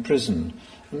population in prison.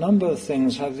 A number of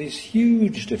things have these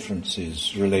huge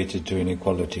differences related to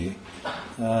inequality,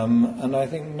 and I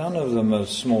think none of them are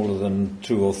smaller than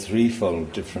 2 or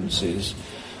 3-fold differences.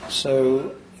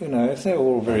 So, if they're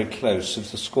all very close,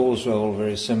 if the scores were all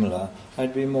very similar,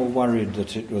 I'd be more worried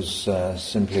that it was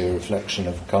simply a reflection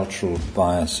of cultural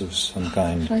bias of some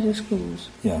kind. Shall I do schools?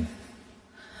 Yeah.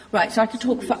 Right, so I could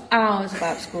talk for hours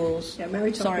about schools.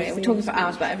 Yeah, Sorry, we're talking for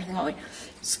hours about everything, aren't we?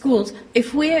 Schools.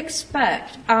 If we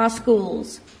expect our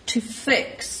schools to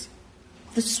fix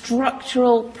the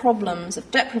structural problems of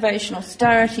deprivation,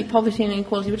 austerity, poverty and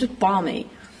inequality, which is balmy,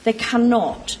 they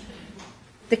cannot.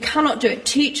 They cannot do it.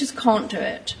 Teachers can't do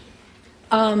it.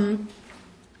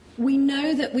 We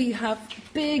know that we have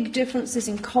big differences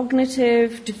in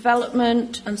cognitive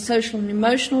development and social and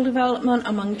emotional development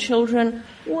among children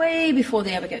way before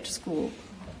they ever get to school.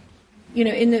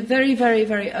 In the very, very,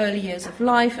 very early years of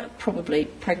life, probably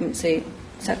pregnancy,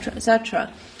 etc.,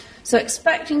 etc. So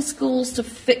expecting schools to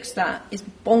fix that is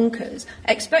bonkers.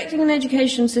 Expecting an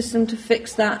education system to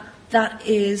fix that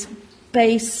is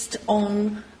based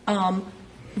on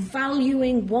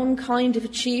valuing one kind of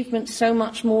achievement so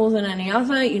much more than any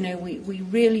other. You know, we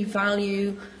really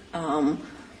value a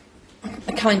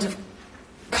kind of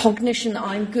cognition that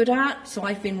I'm good at, so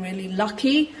I've been really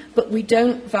lucky, but we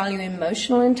don't value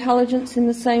emotional intelligence in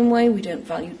the same way. We don't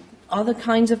value other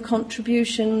kinds of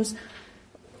contributions.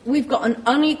 We've got an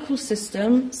unequal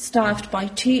system staffed by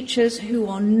teachers who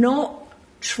are not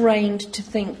trained to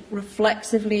think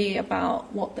reflexively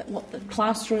about what the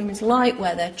classroom is like,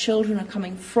 where their children are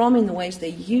coming from in the ways they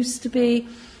used to be.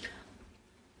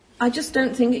 I just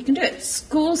don't think it can do it.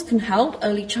 Schools can help.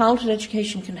 Early childhood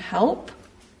education can help.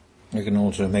 They can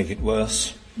also make it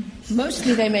worse.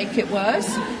 Mostly they make it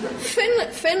worse.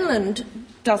 Finland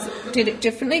did it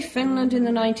differently. Finland in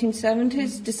the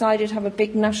 1970s decided to have a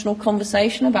big national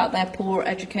conversation about their poor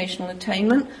educational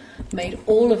attainment, made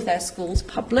all of their schools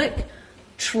public,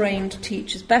 trained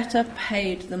teachers better,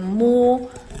 paid them more,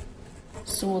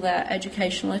 saw their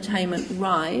educational attainment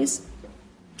rise.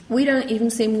 We don't even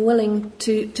seem willing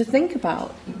to think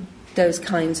about those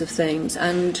kinds of things.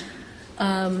 And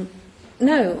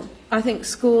no, I think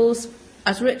schools,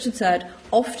 as Richard said,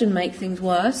 often make things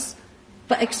worse,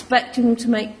 but expecting them to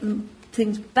make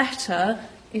things better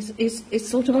is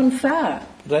sort of unfair.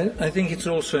 But I think it's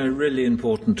also really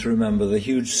important to remember the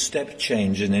huge step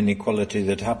change in inequality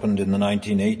that happened in the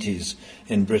 1980s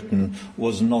in Britain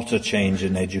was not a change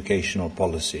in educational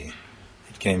policy.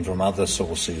 It came from other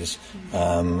sources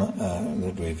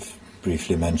that we've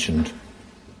briefly mentioned.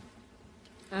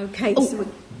 Okay.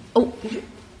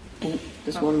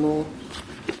 There's one more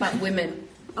about women.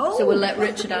 So we'll let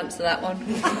Richard answer that one.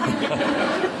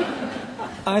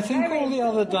 I think all the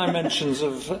other dimensions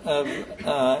of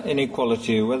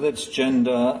inequality, whether it's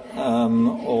gender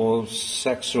or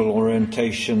sexual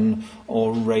orientation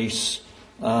or race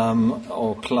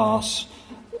or class,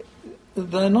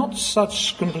 they're not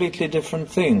such completely different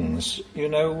things. You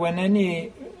know, when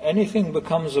anything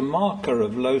becomes a marker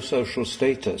of low social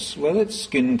status, whether it's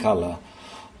skin colour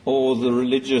or the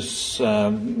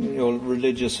your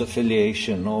religious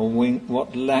affiliation, or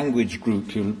what language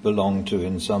group you belong to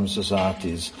in some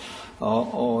societies,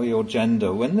 or your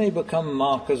gender, when they become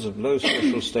markers of low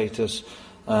social status,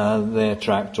 they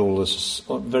attract all this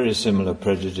very similar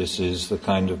prejudices, the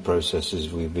kind of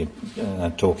processes we've been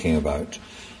talking about.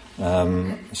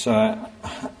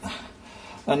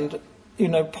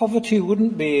 Poverty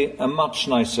wouldn't be a much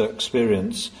nicer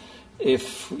experience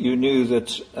if you knew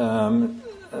that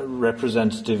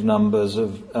representative numbers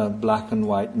of black and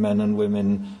white men and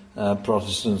women,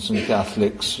 Protestants and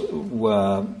Catholics,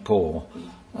 were poor.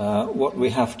 What we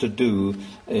have to do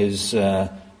is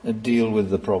deal with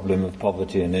the problem of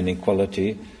poverty and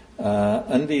inequality,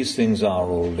 and these things are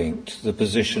all linked. The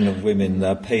position of women,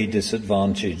 their pay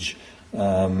disadvantage,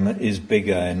 is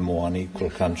bigger in more unequal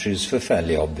countries for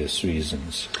fairly obvious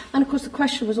reasons. And of course the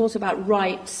question was also about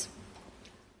rights.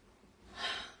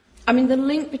 I mean, the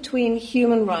link between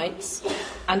human rights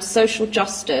and social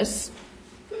justice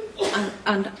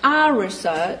and our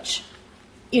research,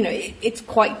 you know, it's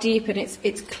quite deep and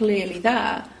it's clearly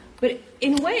there. But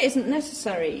in a way it isn't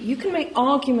necessary. You can make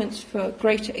arguments for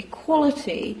greater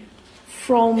equality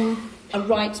from a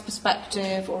rights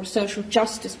perspective or a social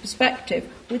justice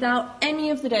perspective without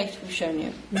any of the data we've shown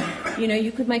you. You know,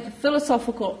 you could make a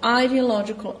philosophical,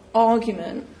 ideological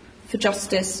argument for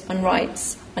justice and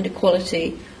rights and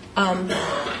equality. But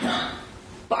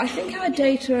I think our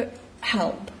data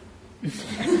help.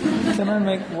 Can I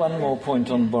make one more point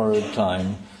on borrowed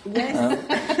time? Yes.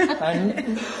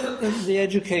 And the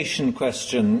education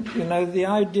question, you know, the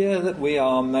idea that we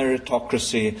are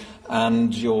meritocracy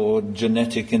and your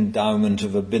genetic endowment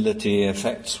of ability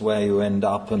affects where you end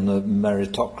up, and the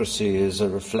meritocracy is a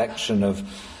reflection of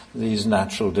these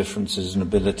natural differences in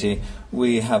ability.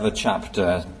 We have a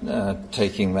chapter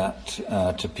taking that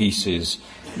to pieces,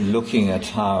 looking at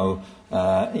how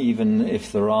even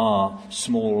if there are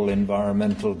small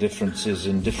environmental differences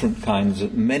in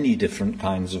many different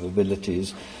kinds of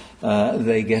abilities,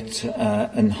 they get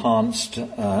enhanced,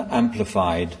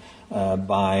 amplified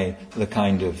by the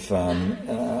kind of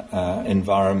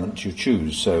environment you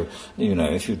choose. So, you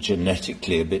know, if you're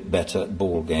genetically a bit better at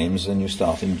ball games, then you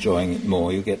start enjoying it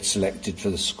more. You get selected for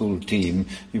the school team,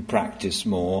 you practice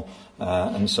more,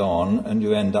 and so on, and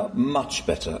you end up much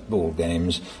better at ball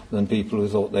games than people who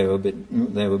thought they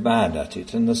were bad at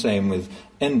it. And the same with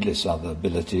endless other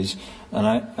abilities. And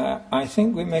I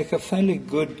think we make a fairly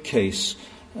good case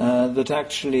that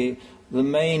actually the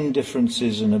main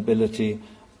differences in ability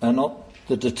are not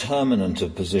the determinant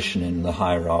of position in the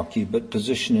hierarchy, but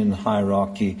position in the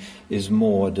hierarchy is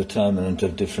more a determinant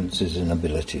of differences in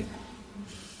ability.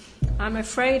 I'm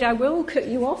afraid I will cut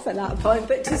you off at that point,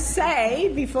 but to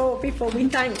say, before we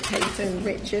thank Kate and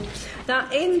Richard,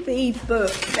 that in the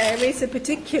book there is a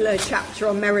particular chapter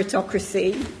on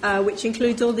meritocracy, which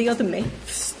includes all the other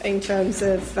myths in terms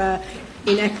of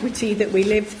inequity that we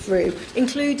live through,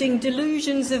 including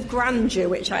delusions of grandeur,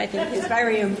 which I think is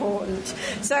very important.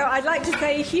 So I'd like to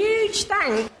say a huge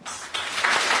thanks